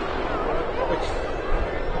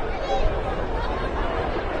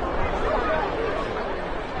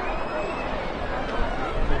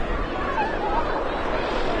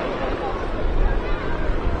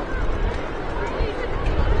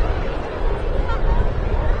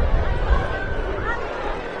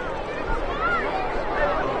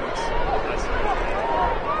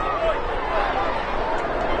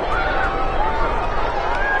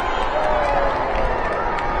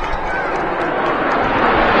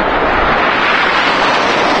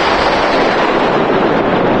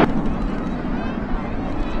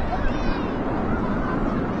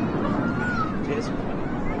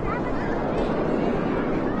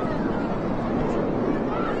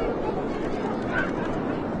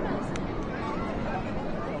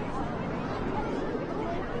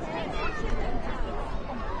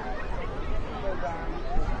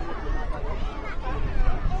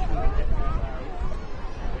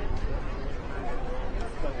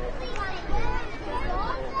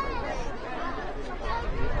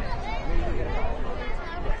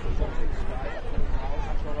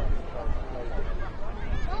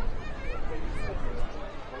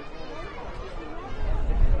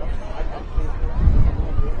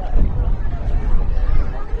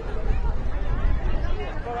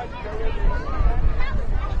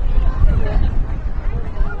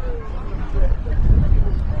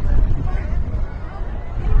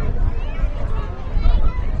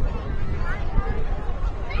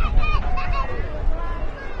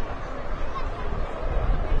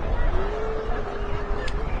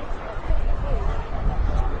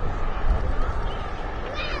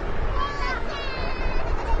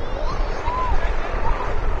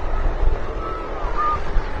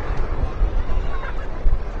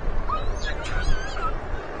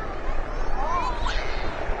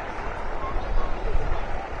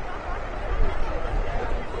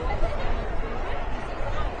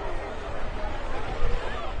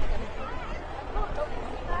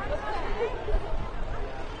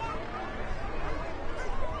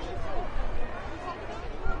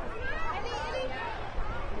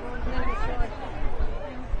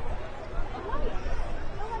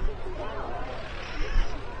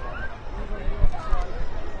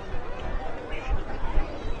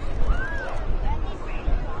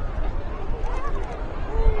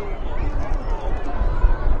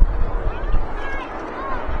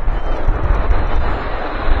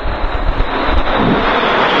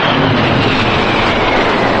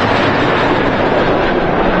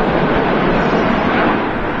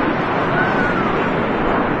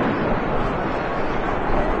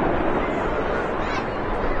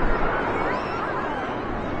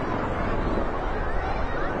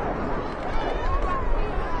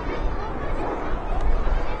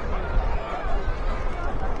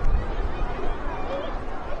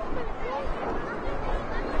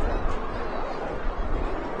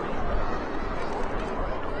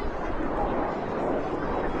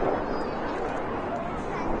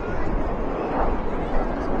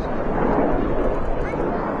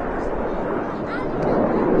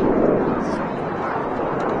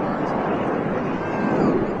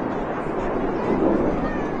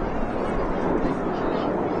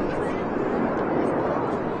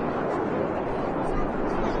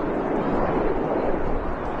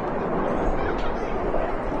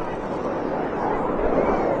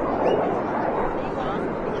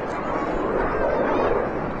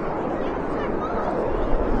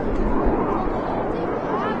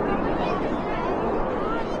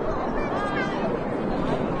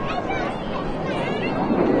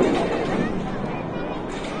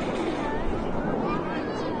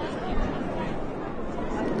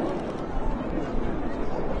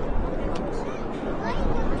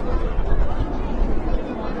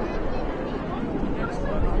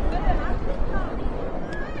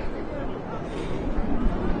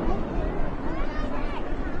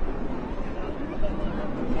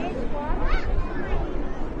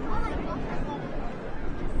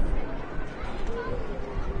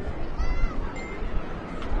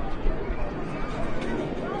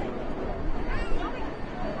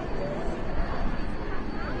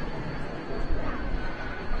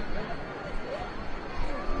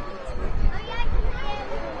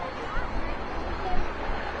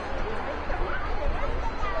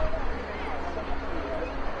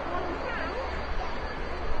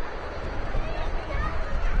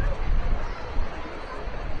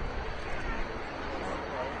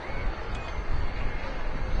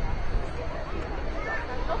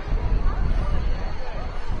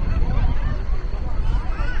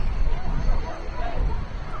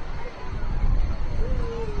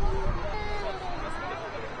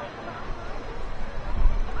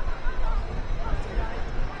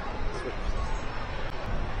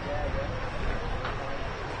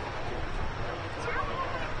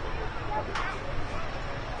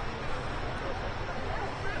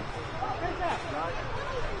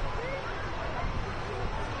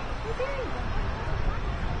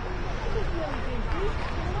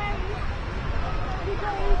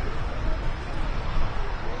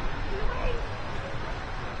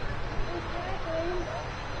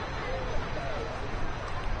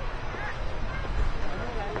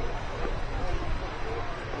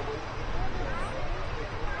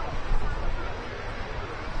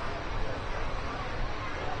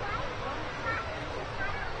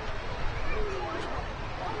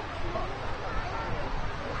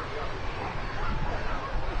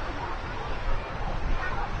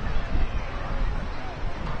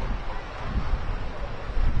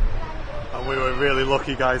 really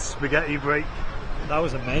lucky, guys. Spaghetti break. That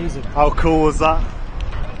was amazing. How cool was that?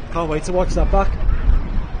 Can't wait to watch that back.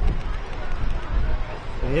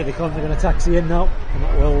 So here they come, they're going to taxi in now, and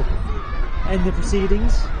that will end the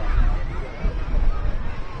proceedings.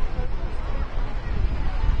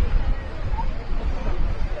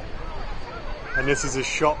 And this is a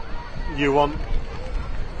shot you want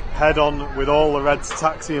head on with all the Reds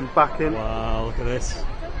taxiing back in. Wow, look at this.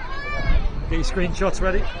 Get your screenshots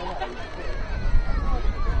ready.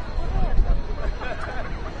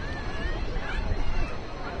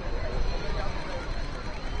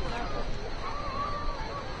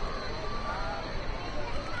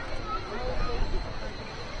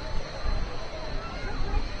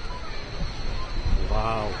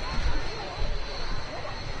 Wow.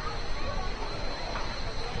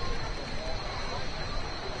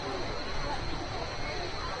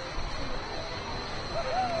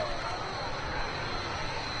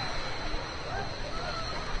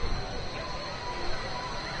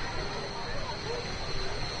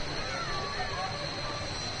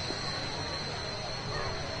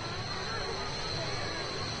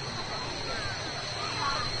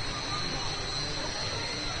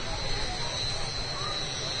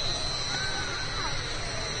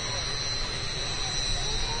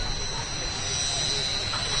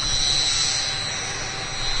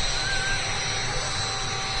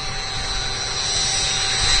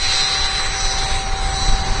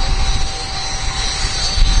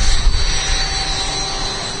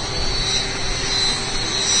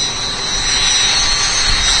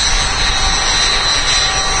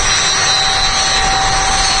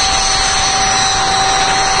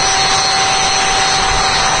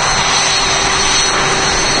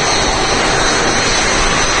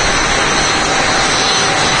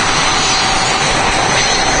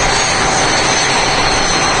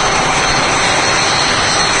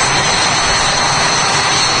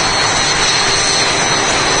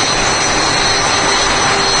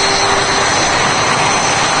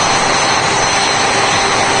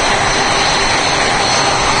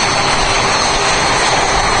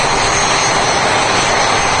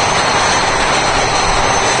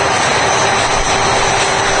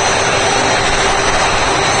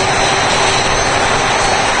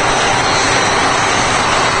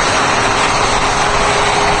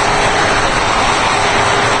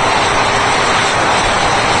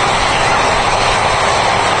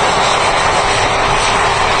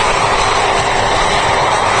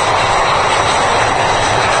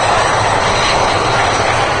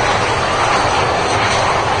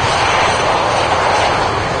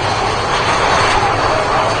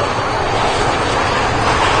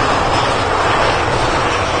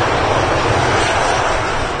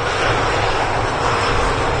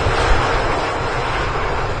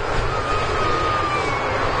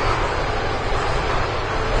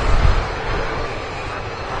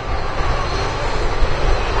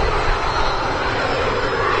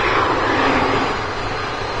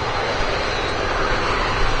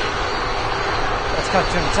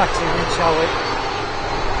 Catching the taxi in, shall we?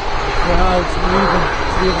 The crowd's moving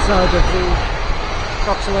to the other side of the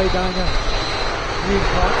Coxaway Diner Green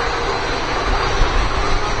Park.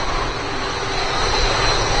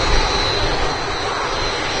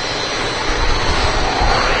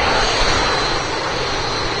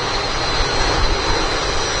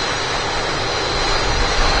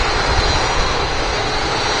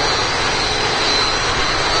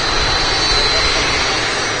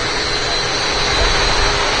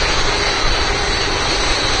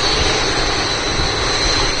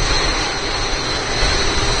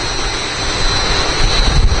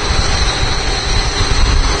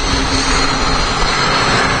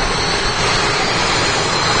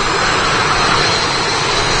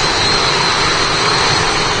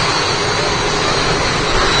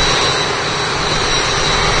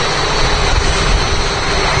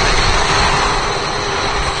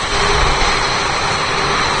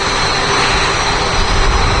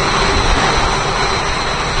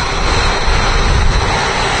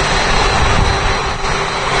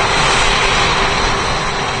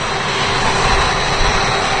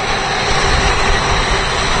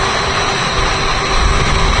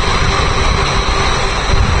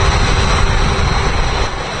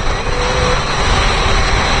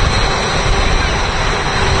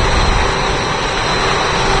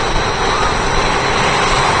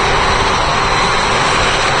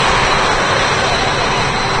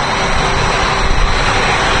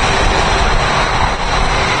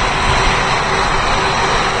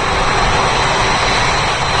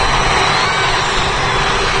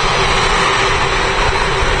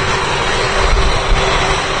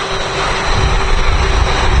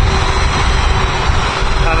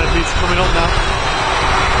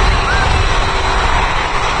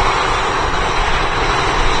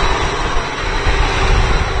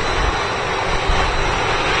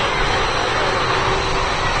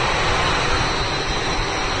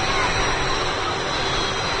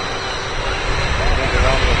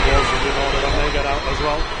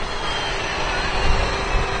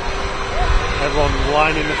 Everyone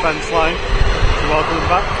lining the fence line to welcome them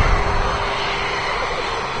back.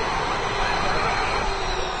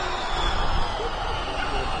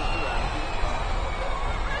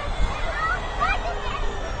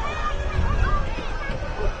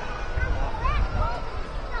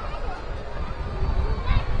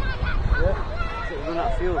 Run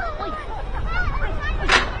out of fuel.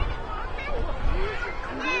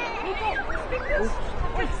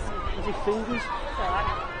 Is he fingers?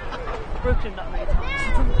 I've broken that many times.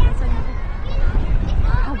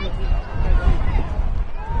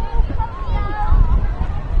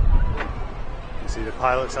 You see the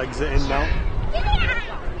pilots exiting now.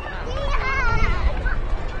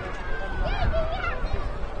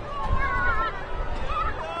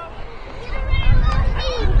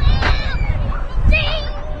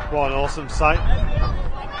 What an awesome sight.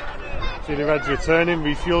 See the Reds returning,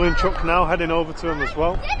 refueling truck now heading over to them as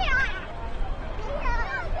well.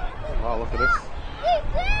 Wow, look at this.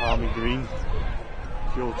 Army green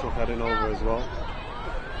fuel truck heading over as well.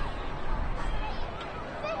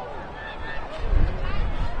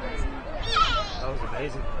 That was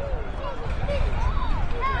amazing.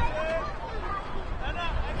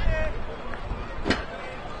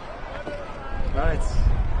 Right.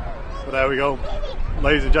 So there we go.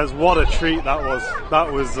 Ladies and gents, what a treat that was.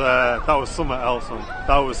 That was something else, man.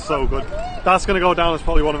 That was so good. That's going to go down as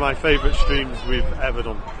probably one of my favourite streams we've ever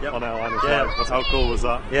done on Airliners Live. How cool was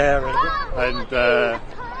that? Yeah, really good. And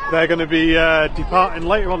they're going to be departing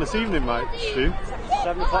later on this evening, right, Stu?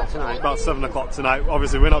 7 o'clock tonight. About 7 o'clock tonight.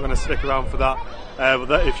 Obviously, we're not going to stick around for that.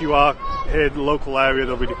 But if you are here in the local area,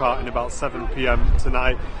 they'll be departing about 7 p.m.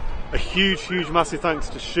 tonight. A huge, massive thanks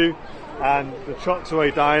to Stu and the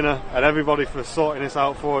Choxaway Diner and everybody for sorting this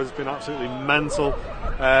out for us. It's been absolutely mental.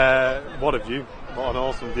 What a view. What an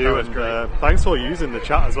awesome view. And thanks for using the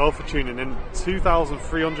chat as well for tuning in.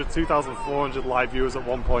 2,300, 2,400 live viewers at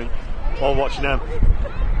one point, all watching them.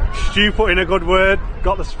 Stu put in a good word,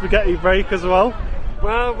 got the spaghetti break as well.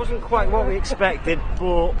 Well, it wasn't quite what we expected,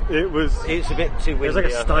 but it's a bit too windy. It was like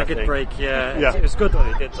a staggered break, Yeah. It was good that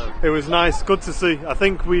they did though. It was nice, good to see. I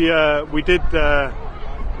think we did.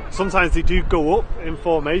 Sometimes they do go up in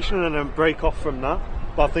formation and then break off from that.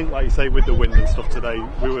 But I think, like you say, with the wind and stuff today,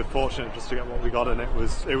 we were fortunate just to get what we got, and it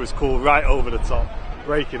was cool, right over the top,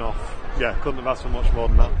 breaking off. Yeah, couldn't have asked for much more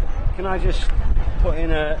than that. Can I just put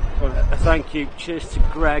in a thank you? Cheers to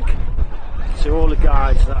Greg, to all the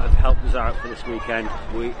guys that have helped us out for this weekend.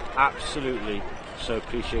 We absolutely so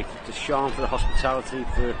appreciate it. To Sean for the hospitality,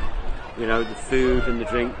 for the food and the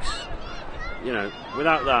drinks.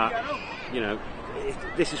 Without that,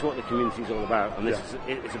 this is what the community is all about, and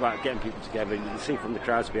it's about getting people together. You can see from the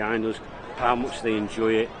crowds behind us how much they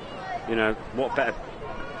enjoy it. What better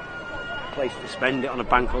place to spend it on a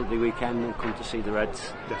bank holiday weekend than come to see the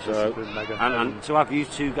Reds. And to have you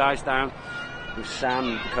two guys down with Sam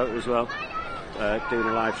and Dakota as well, doing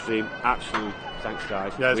a live stream. Absolute thanks,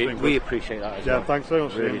 guys. Yeah, we appreciate that as well. Yeah, thanks very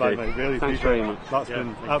much for the invite, mate. Really thanks appreciate very much. That's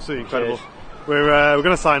been absolutely incredible. Cheers. We're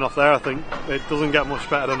going to sign off there, I think. It doesn't get much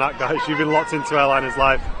better than that, guys. You've been locked into Airliners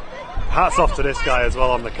Live. Hats off to this guy as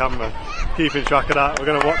well on the camera, keeping track of that. We're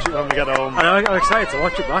going to watch it when we get home. I'm excited to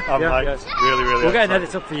watch it back. I'm really We'll get an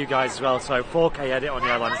edit up for you guys as well, so 4K edit on the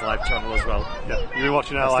Airliners Live channel as well. Yeah, you've been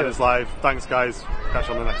watching Airliners Live. Thanks, guys. Catch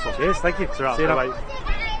you on the next one. Cheers, thank you. See you later.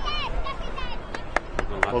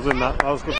 Wasn't that? That was good.